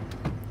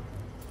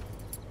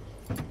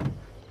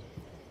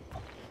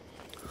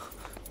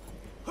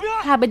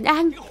 Hà Bình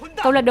An,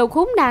 cậu là đồ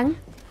khốn nạn.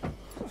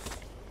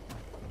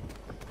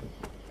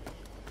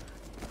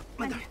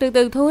 Từ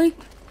từ thôi.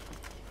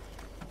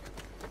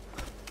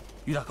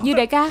 Dương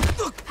đại ca,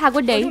 Hà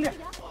huynh đệ,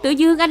 Tự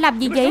Dương, anh làm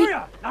gì vậy?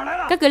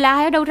 Các người là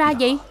ai, ở đâu ra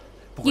vậy?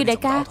 Dương đại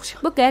ca,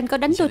 bất kể anh có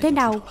đánh tôi thế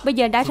nào, bây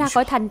giờ đã ra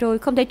khỏi thành rồi,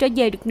 không thể trở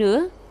về được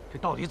nữa.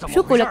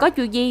 Suốt cuộc là có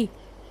chuyện gì?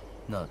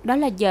 Đó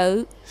là vợ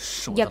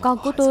và con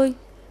của tôi,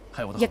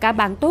 và cả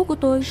bạn tốt của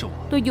tôi.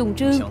 Tôi dùng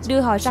rương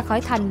đưa họ ra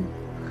khỏi thành.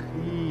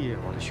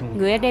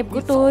 Người anh em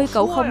của tôi,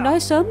 cậu không nói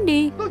sớm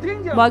đi.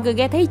 Mọi người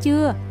nghe thấy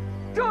chưa?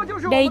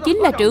 Đây chính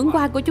là trưởng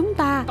quan của chúng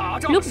ta.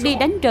 Lúc đi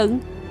đánh trận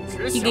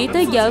chỉ nghĩ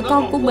tới vợ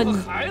con của mình.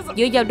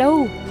 Dựa vào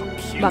đâu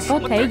mà có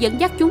thể dẫn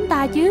dắt chúng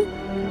ta chứ?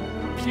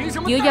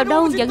 Dựa vào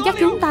đâu dẫn dắt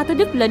chúng ta tới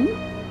Đức lĩnh?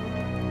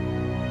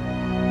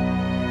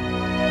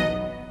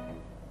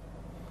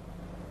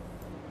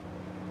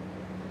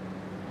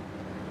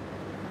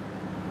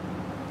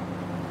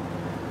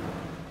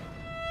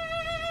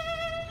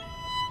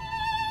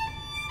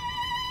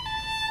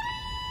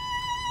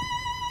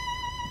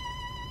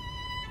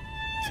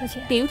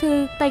 Tiểu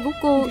thư, tay của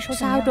cô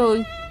sao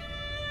rồi?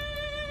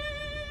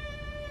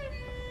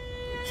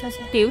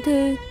 Tiểu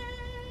thư,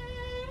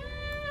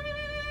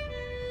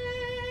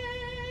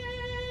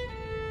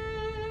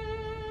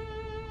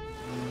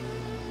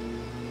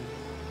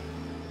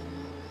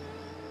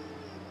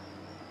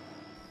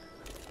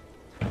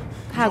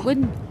 Hà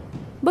huynh,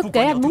 bất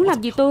kể anh muốn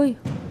làm gì tôi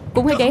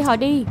cũng hãy để họ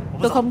đi.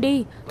 Tôi không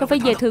đi, tôi phải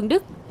về Thường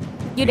Đức.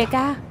 Dương đại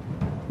ca,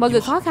 mọi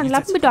người khó khăn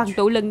lắm mới đoàn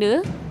tụ lần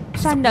nữa,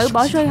 sao anh nỡ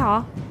bỏ rơi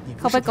họ?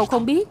 Không phải cậu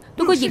không biết,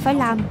 tôi có việc phải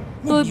làm.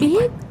 Tôi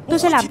biết, tôi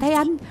sẽ làm thay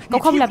anh. Cậu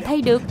không làm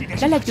thay được,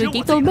 đó là chuyện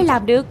chỉ tôi mới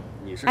làm được.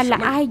 Anh là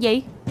ai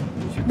vậy?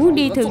 Muốn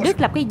đi Thường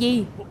Đức làm cái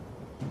gì?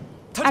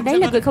 Anh ấy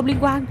là người không liên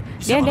quan,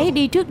 để anh ấy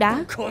đi trước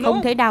đã.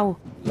 Không thể nào,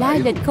 lai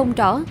lịch không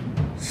rõ,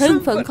 thân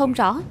phận không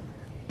rõ.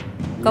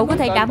 Cậu có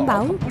thể đảm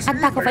bảo anh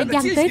ta không phải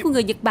gian tế của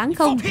người Nhật Bản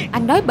không?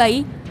 Anh nói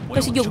bậy.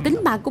 Tôi sẽ dùng tính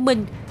mạng của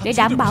mình để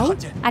đảm bảo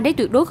anh ấy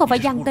tuyệt đối không phải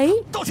gian tế.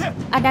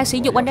 Anh đang sử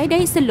dụng anh ấy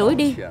đấy, xin lỗi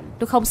đi.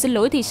 Tôi không xin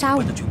lỗi thì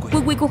sao?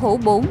 Quân quy của hổ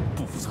bổn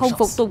không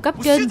phục tùng cấp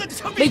trên.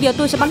 Bây giờ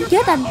tôi sẽ bắn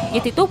chết anh.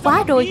 Vậy thì tốt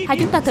quá rồi. Hai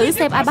chúng ta thử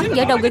xem ai bắn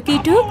vỡ đầu người kia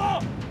trước.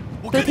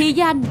 Tôi thi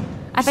với anh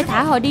phải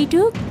thả họ đi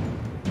trước.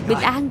 Bình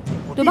An,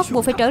 tôi bắt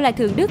buộc phải trở lại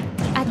Thường Đức.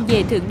 Anh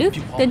về Thường Đức,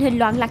 tình hình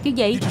loạn lạc như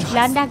vậy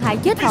là anh đang hại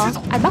chết họ.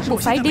 Anh bắt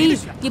buộc phải đi.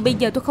 Nhưng bây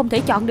giờ tôi không thể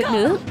chọn được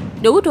nữa.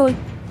 Đủ rồi.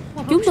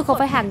 Chúng tôi không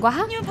phải hàng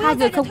quá. Hai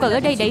người không cần ở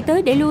đây đẩy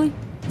tới đẩy lui.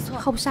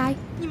 Không sai,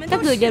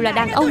 các người đều là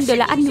đàn ông, đều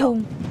là anh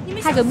hùng.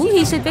 Hai người muốn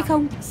hy sinh phải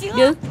không?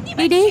 Được,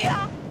 đi đi.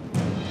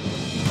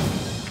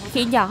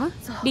 Khỉ nhỏ,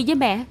 đi với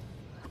mẹ.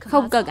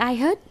 Không cần ai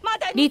hết.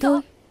 Đi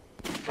thôi.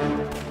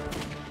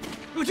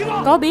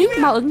 Có biến,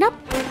 mau ẩn nấp.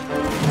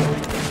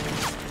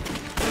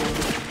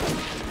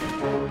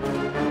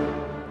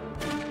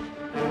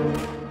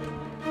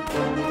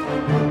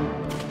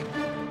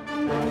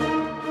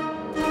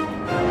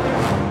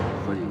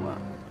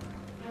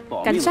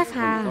 Cảnh sát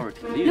Hà,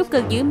 lúc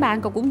cần giữ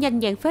mạng cậu cũng nhanh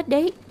nhẹn phết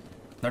đấy.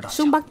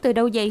 Súng bắn từ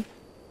đâu vậy?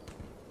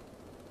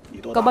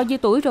 Cậu bao nhiêu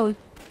tuổi rồi?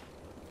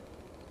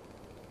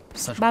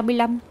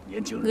 35.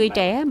 Người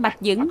trẻ, mạch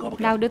vững.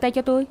 Nào đưa tay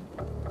cho tôi.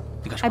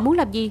 Ai muốn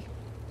làm gì?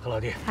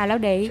 Hà lão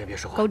đệ,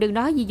 cậu đừng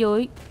nói gì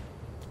rồi.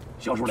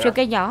 Sườn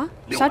cây nhỏ,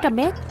 600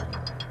 mét.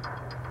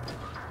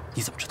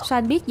 Sao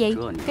anh biết vậy?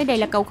 Cái này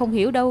là cậu không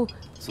hiểu đâu.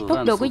 Tốc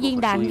độ của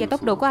viên đạn và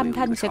tốc độ của âm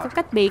thanh sẽ có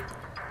cách biệt.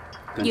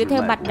 Dựa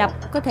theo mạch đập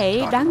có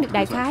thể đoán được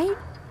đại khái.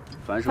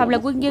 Phạm là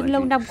quân nhân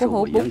lâu năm của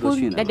hộ bổn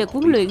quân đã được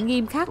huấn luyện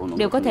nghiêm khắc,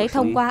 đều có thể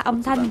thông qua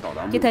âm thanh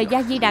và thời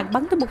gian di đạn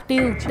bắn tới mục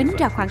tiêu, tính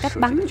ra khoảng cách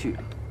bắn.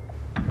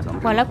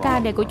 Hoàng lão ca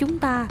này của chúng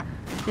ta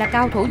là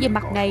cao thủ về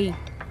mặt này.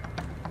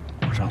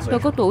 Tôi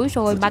có tuổi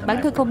rồi mà bản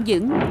thân không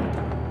vững.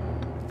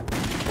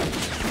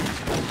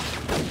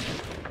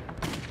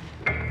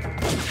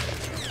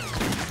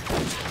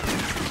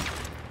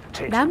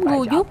 Đám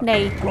ngu dốt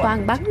này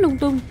toàn bắn lung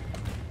tung.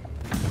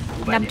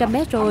 500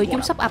 mét rồi,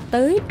 chúng sắp ập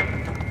tới.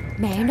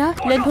 Mẹ nó,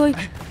 lên thôi.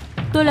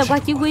 Tôi là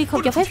quan chỉ huy,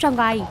 không cho phép ra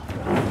ngoài.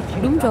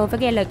 Đúng rồi, phải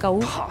nghe lời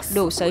cậu.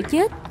 Đồ sợ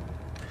chết.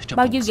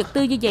 Bao nhiêu vật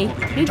tư như vậy,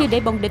 nếu như để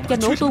bọn địch cho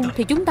nổ tung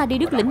thì chúng ta đi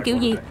đứt lĩnh kiểu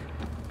gì?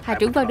 Hà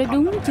trưởng quan nói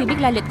đúng, chưa biết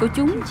lai lịch của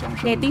chúng.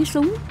 Nghe tiếng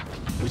súng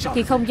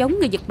thì không giống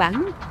người Nhật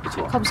Bản.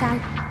 Không sai,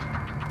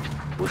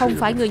 không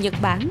phải người Nhật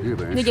Bản.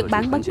 Người Nhật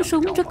Bản bắn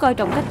súng rất coi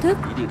trọng cách thức,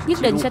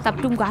 nhất định sẽ tập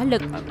trung hỏa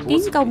lực,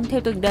 tiến công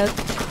theo từng đợt.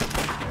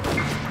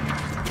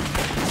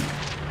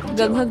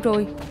 Gần hơn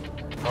rồi.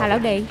 Hà lão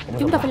đệ,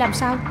 chúng ta phải làm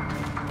sao?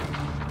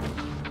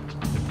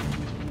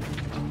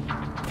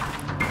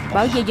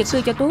 Bảo vệ vật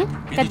tư cho tốt,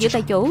 canh giữ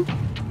tại chỗ.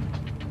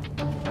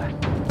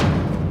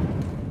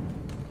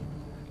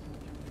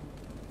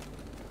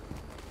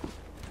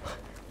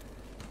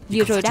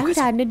 Vừa rồi đáng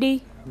ra nên đi.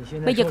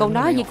 Bây giờ cậu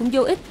nói gì cũng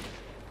vô ích.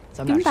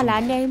 Chúng ta là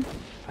anh em,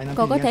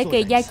 còn có thể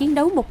kề vai chiến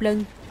đấu một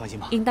lần.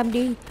 Yên tâm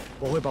đi,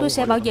 tôi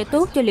sẽ bảo vệ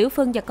tốt cho Liễu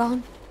Phân và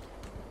con.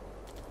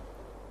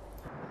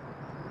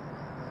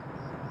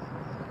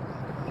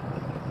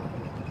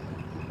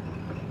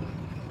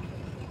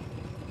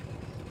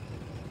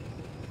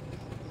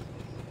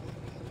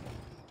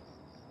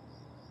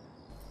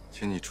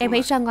 Em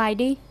hãy ra ngoài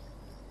đi.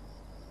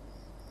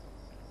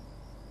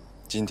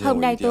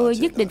 Hôm nay tôi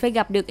nhất định phải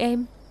gặp được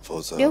em.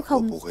 Nếu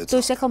không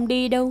tôi sẽ không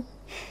đi đâu.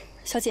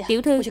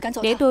 Tiểu thư,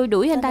 để tôi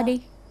đuổi anh ta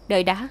đi.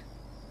 Đợi đã.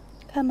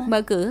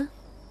 Mở cửa.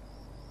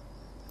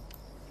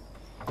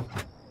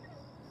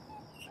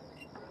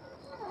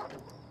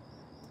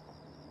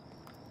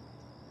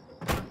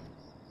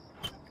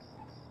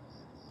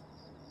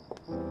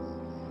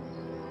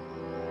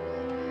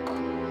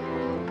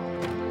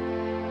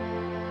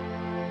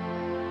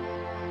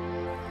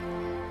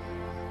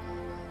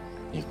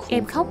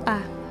 Em khóc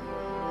à?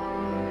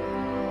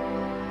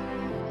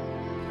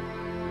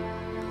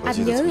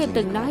 Anh nhớ em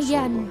từng nói với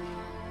anh,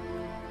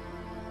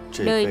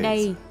 đời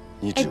này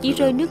em chỉ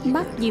rơi nước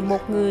mắt vì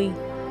một người.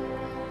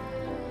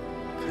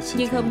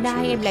 Nhưng hôm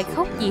nay em lại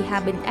khóc vì Hà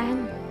Bình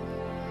An.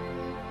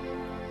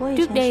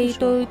 Trước đây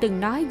tôi từng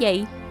nói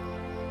vậy,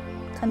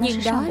 nhưng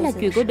đó là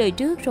chuyện của đời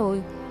trước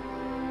rồi.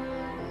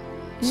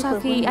 Sau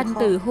khi anh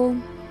từ hôn,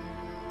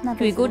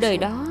 chuyện của đời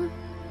đó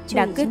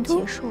đã kết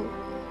thúc.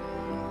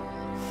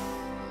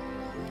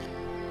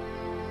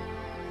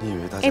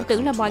 Em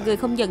tưởng là mọi người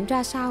không nhận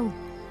ra sao?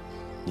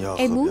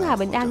 Em muốn Hà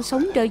Bình An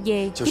sống trở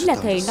về chính là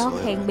thề non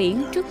hẹn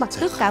biển trước mặt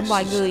tất cả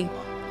mọi người.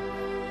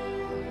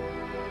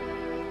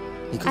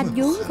 Anh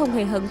vốn không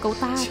hề hận cậu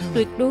ta.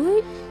 Tuyệt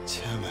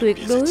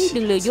đối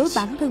đừng lừa dối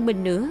bản thân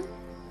mình nữa.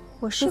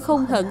 Tôi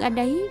không hận anh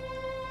ấy,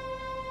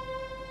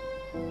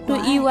 tôi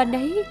yêu anh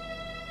ấy.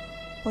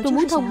 Tôi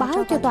muốn thông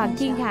báo cho toàn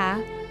thiên hạ.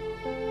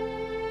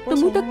 Tôi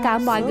muốn tất cả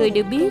mọi người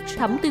đều biết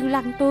Thẩm Tương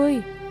Lăng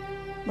tôi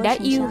đã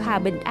yêu Hà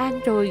Bình An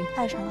rồi.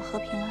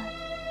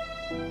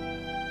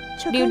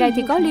 Điều này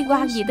thì có liên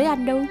quan gì tới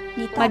anh đâu,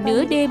 mà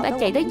nửa đêm anh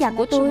chạy tới nhà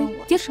của tôi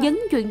chất vấn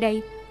chuyện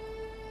này.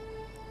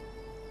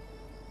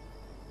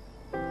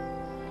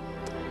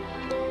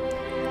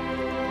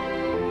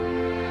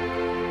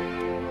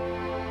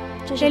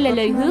 Đây là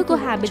lời hứa của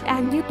Hà Bình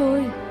An với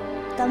tôi.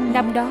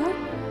 Năm đó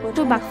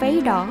tôi mặc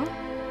váy đỏ,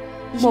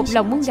 một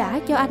lòng muốn gả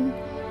cho anh.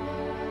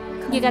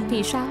 Nhưng anh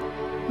thì sao?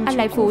 Anh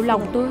lại phụ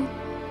lòng tôi.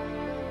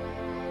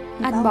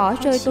 Anh bỏ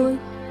rơi tôi.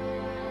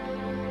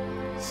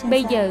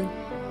 Bây giờ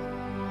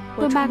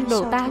tôi mang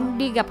đồ tang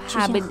đi gặp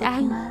Hà Bình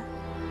An.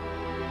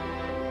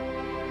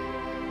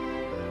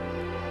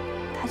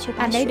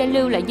 Anh ấy đã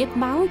lưu lại vết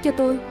máu cho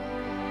tôi.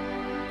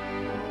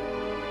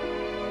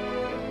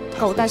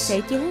 Cậu ta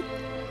sẽ chết.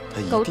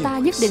 Cậu ta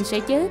nhất định sẽ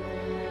chết.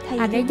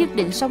 Anh ấy nhất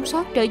định sống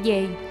sót trở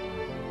về.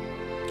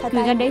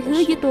 Chuyện anh ấy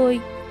hứa với tôi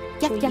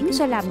chắc chắn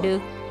sẽ làm được.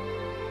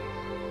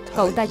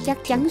 Cậu ta chắc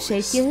chắn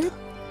sẽ chết.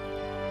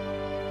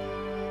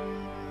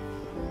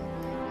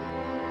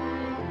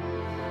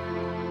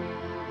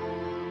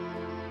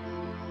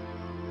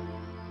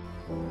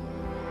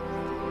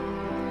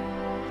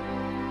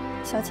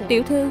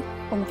 Tiểu thư,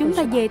 chúng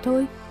ta về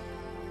thôi.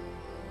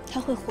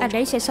 Anh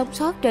ấy sẽ sống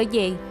sót trở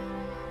về.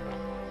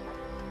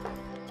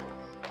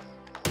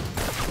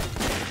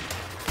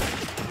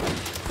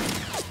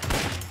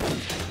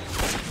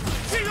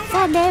 Các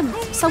anh em,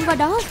 xông vào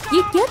đó,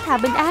 giết chết Hà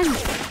Bình An.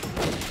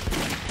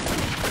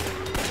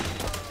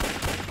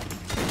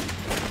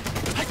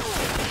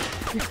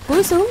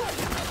 Cúi xuống.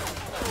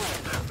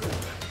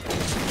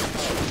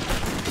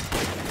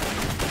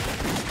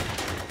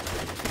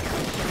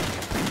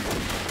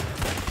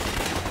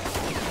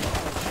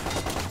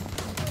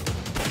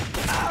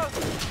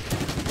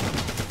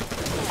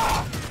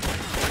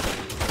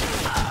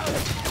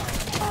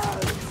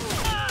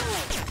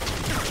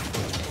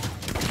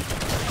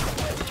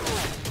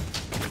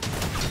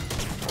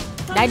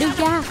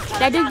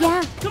 Đại đương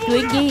gia,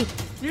 chuyện gì?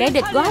 Kẻ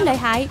địch quá lợi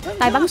hại,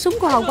 tài bắn súng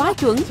của họ quá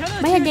chuẩn,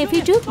 mấy anh em phía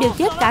trước đều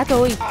chết cả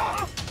rồi.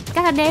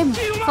 Các anh em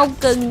không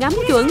cần ngắm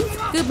chuẩn,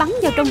 cứ bắn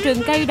vào trong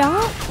rừng cây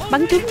đó,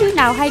 bắn trúng đứa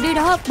nào hay đứa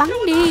đó, bắn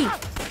đi.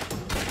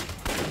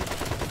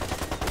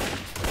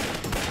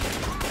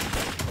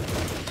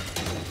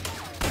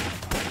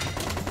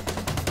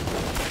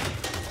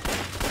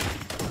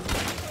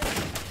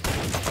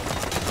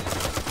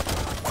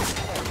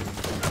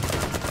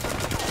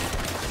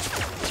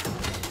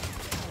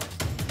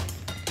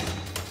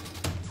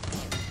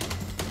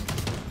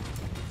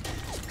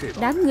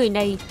 Đám người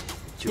này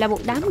là một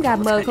đám gà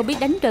mờ không biết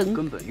đánh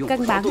trận,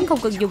 căn bản không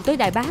cần dùng tới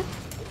đại bác.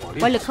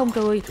 Quả lực không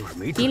rồi,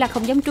 chỉ là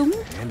không dám trúng.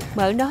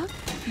 Mở nó,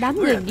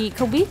 đám người gì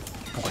không biết,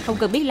 không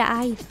cần biết là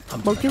ai.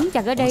 Bọn chúng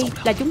chặn ở đây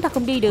là chúng ta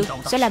không đi được,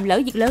 sẽ làm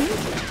lỡ việc lớn.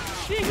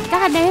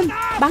 Các anh em,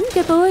 bắn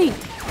cho tôi.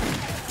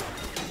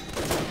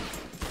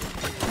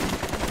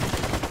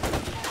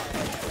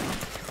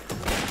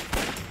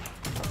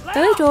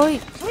 Tới rồi.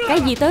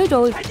 Cái gì tới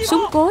rồi?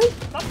 Súng cối.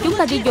 Chúng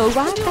ta đi vội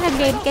quá, các anh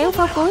em kéo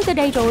pháo cối tới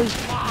đây rồi.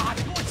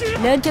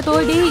 Lên cho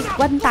tôi đi,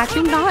 quanh tạc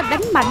chúng nó,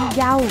 đánh mạnh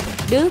vào.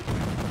 Được.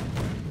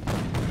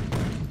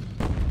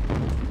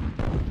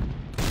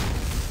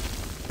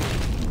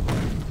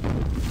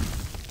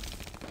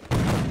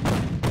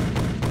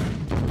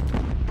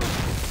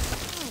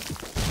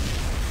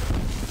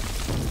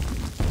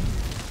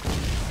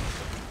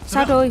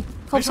 Sao rồi?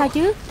 Không sao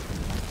chứ?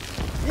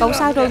 Cậu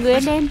sao rồi người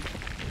anh em?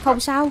 Không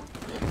sao.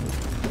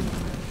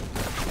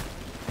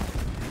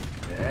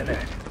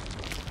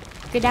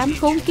 Cái đám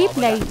khốn kiếp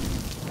này,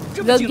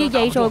 gần như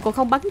vậy rồi còn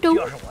không bắn trúng.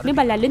 Nếu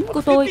mà là lính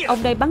của tôi,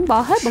 ông đây bắn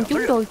bỏ hết bọn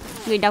chúng rồi.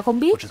 Người nào không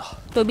biết?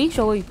 Tôi biết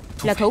rồi,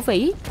 là thổ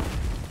phỉ.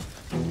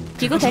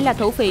 Chỉ có thể là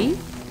thổ phỉ.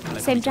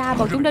 Xem ra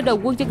bọn chúng đã đầu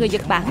quân cho người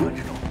Nhật Bản.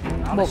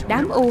 Một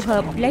đám u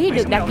hợp lấy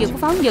được đạn dược của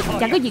pháo Nhật,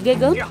 chẳng có gì ghê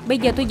gớm. Bây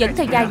giờ tôi dẫn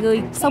theo vài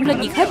người xông lên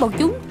diệt hết bọn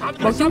chúng.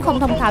 Bọn chúng không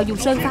thông thạo dùng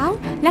sơn pháo,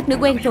 lát nữa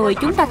quen rồi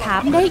chúng ta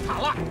thảm đấy.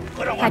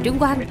 Hà trưởng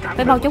quan,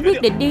 phải mau chóng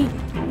quyết định đi.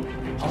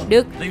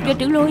 Được, Doanh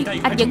trưởng Lôi,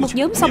 anh dẫn một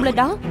nhóm xông lên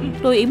đó,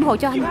 tôi yểm hộ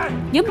cho anh.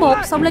 Nhóm 1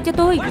 xông lên cho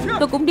tôi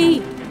cũng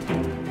đi.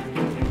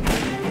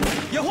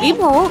 Yểm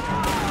hộ.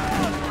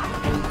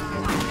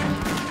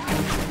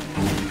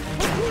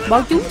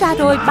 Bọn chúng ra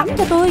rồi, bắn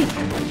cho tôi.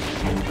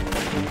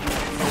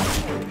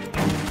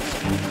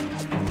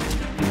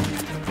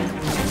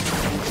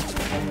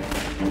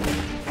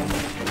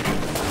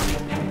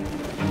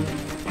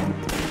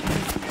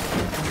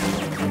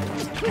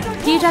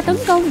 Chia ra tấn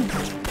công.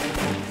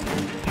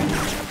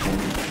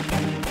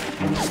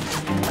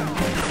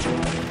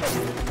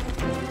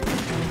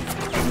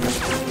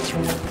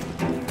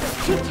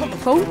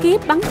 Khốn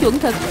kiếp, bắn chuẩn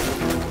thật.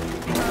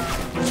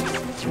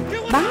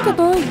 Bắn cho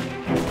tôi.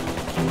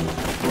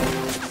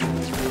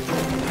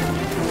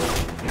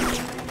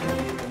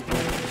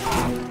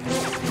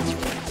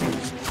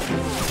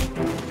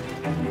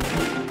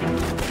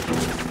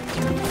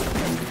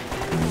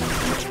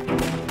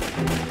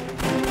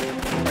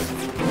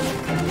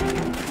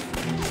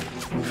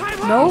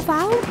 Nổ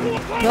pháo.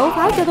 Nổ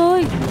pháo cho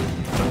tôi.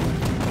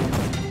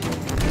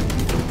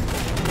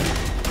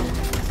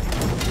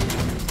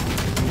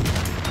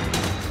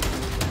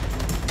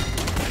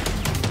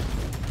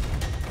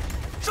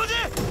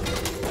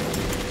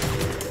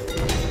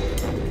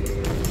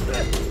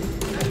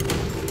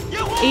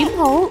 Yểm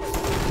hộ.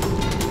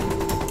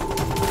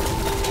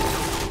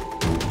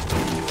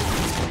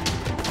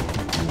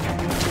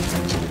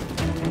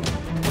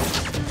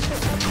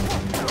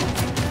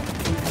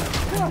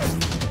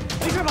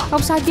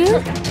 Không sao chứ?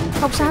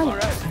 Không sao.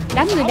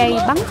 Đám người này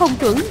bắn không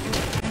chuẩn.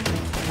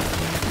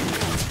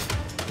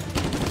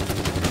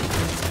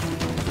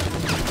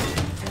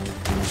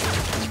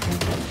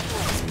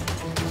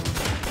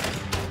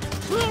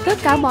 Tất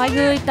cả mọi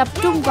người tập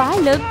trung quả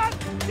lực,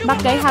 mặc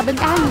kệ Hà Bình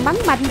An bắn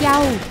mạnh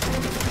vào.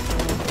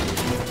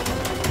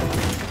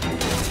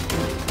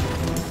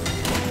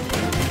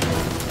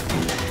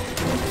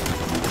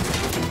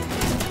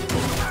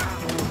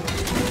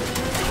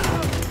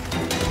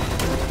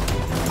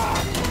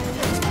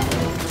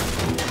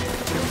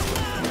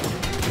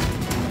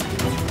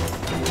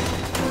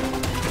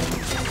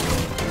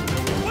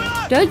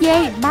 Trở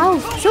về, mau,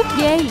 rút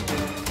về.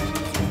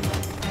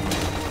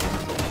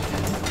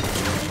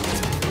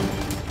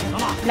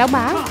 Lão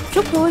Mã,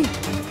 rút thôi.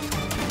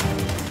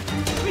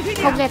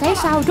 Không nghe thấy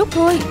sao, rút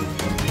thôi.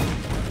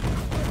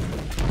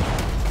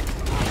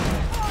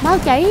 Mau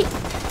chạy.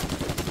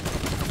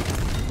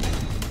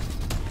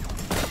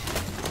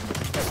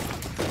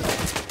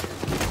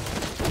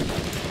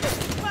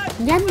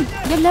 Nhanh,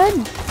 nhanh lên.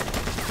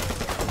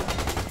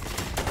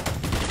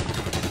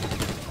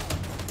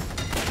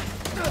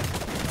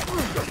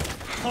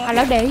 À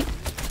lão đệ,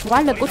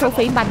 quả lực của thổ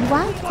phỉ mạnh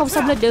quá, không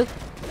xông lên được.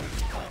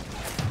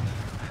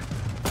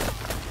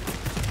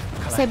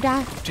 Xem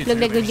ra lần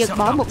này người Nhật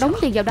bỏ một đống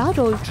tiền vào đó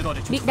rồi.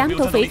 Biết đám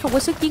thổ phỉ không có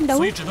sức chiến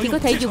đấu, chỉ có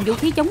thể dùng vũ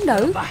khí chống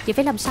đỡ. Vậy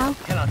phải làm sao?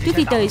 Trước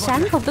khi trời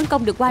sáng không tấn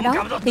công được qua đó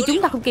thì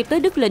chúng ta không kịp tới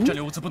Đức lĩnh.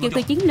 Chuyện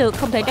từ chiến lược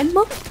không thể đánh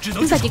mất.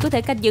 Chúng ta chỉ có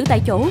thể canh giữ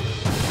tại chỗ.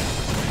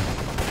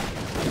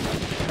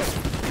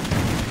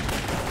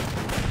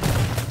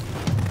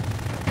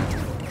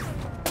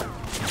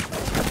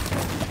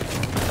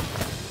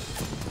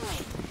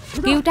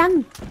 Kiều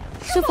Trăng,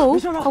 sư phụ,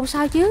 không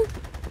sao chứ?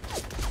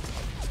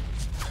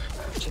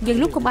 Nhưng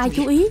lúc không ai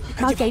chú ý,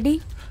 mau chạy đi.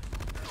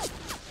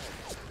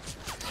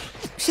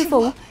 Sư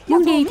phụ,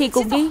 muốn đi thì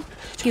cùng đi.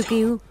 Kiều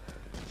Kiều,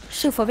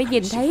 sư phụ phải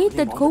nhìn thấy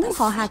tên khốn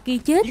họ Hà kia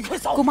chết.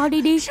 Cô mau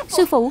đi đi.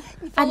 Sư phụ,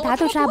 anh thả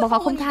tôi ra, bọn họ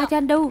không tha cho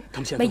anh đâu.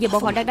 Bây giờ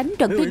bọn họ đang đánh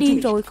trận tới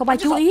điên rồi, không ai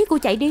chú ý, cô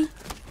chạy đi.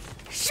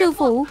 Sư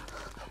phụ,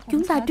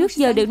 chúng ta trước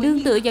giờ đều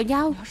nương tựa vào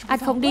nhau. Anh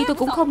không đi tôi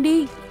cũng không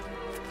đi.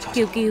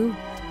 Kiều Kiều,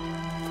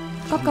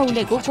 có câu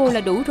này của cô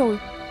là đủ rồi.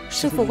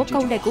 Sư phụ có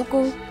câu này của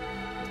cô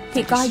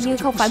thì coi như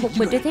không phải một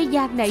mình trên thế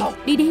gian này.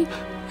 Đi đi.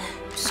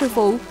 Sư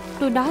phụ,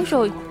 tôi nói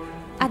rồi,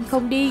 anh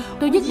không đi,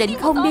 tôi nhất định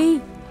không đi.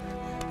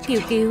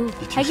 Kiều Kiều,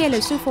 hãy nghe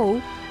lời sư phụ.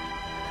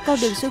 Con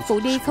đường sư phụ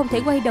đi không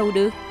thể quay đầu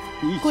được.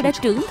 Cô đã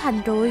trưởng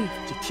thành rồi.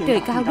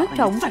 Trời cao đất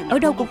rộng, ở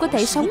đâu cũng có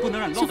thể sống.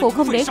 Sư phụ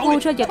không để cô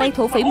rơi vào tay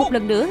thổ phỉ một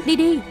lần nữa. Đi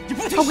đi.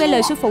 Không nghe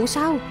lời sư phụ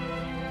sao?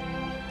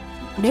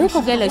 Nếu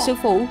không nghe lời sư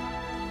phụ,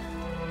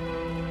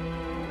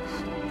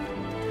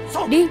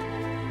 đi.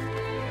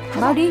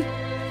 Mau đi.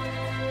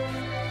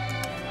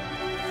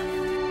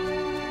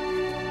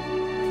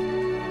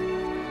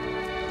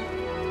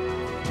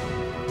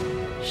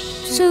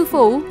 Sư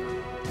phụ,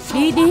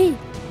 đi đi.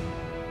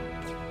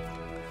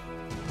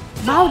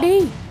 Mau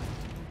đi.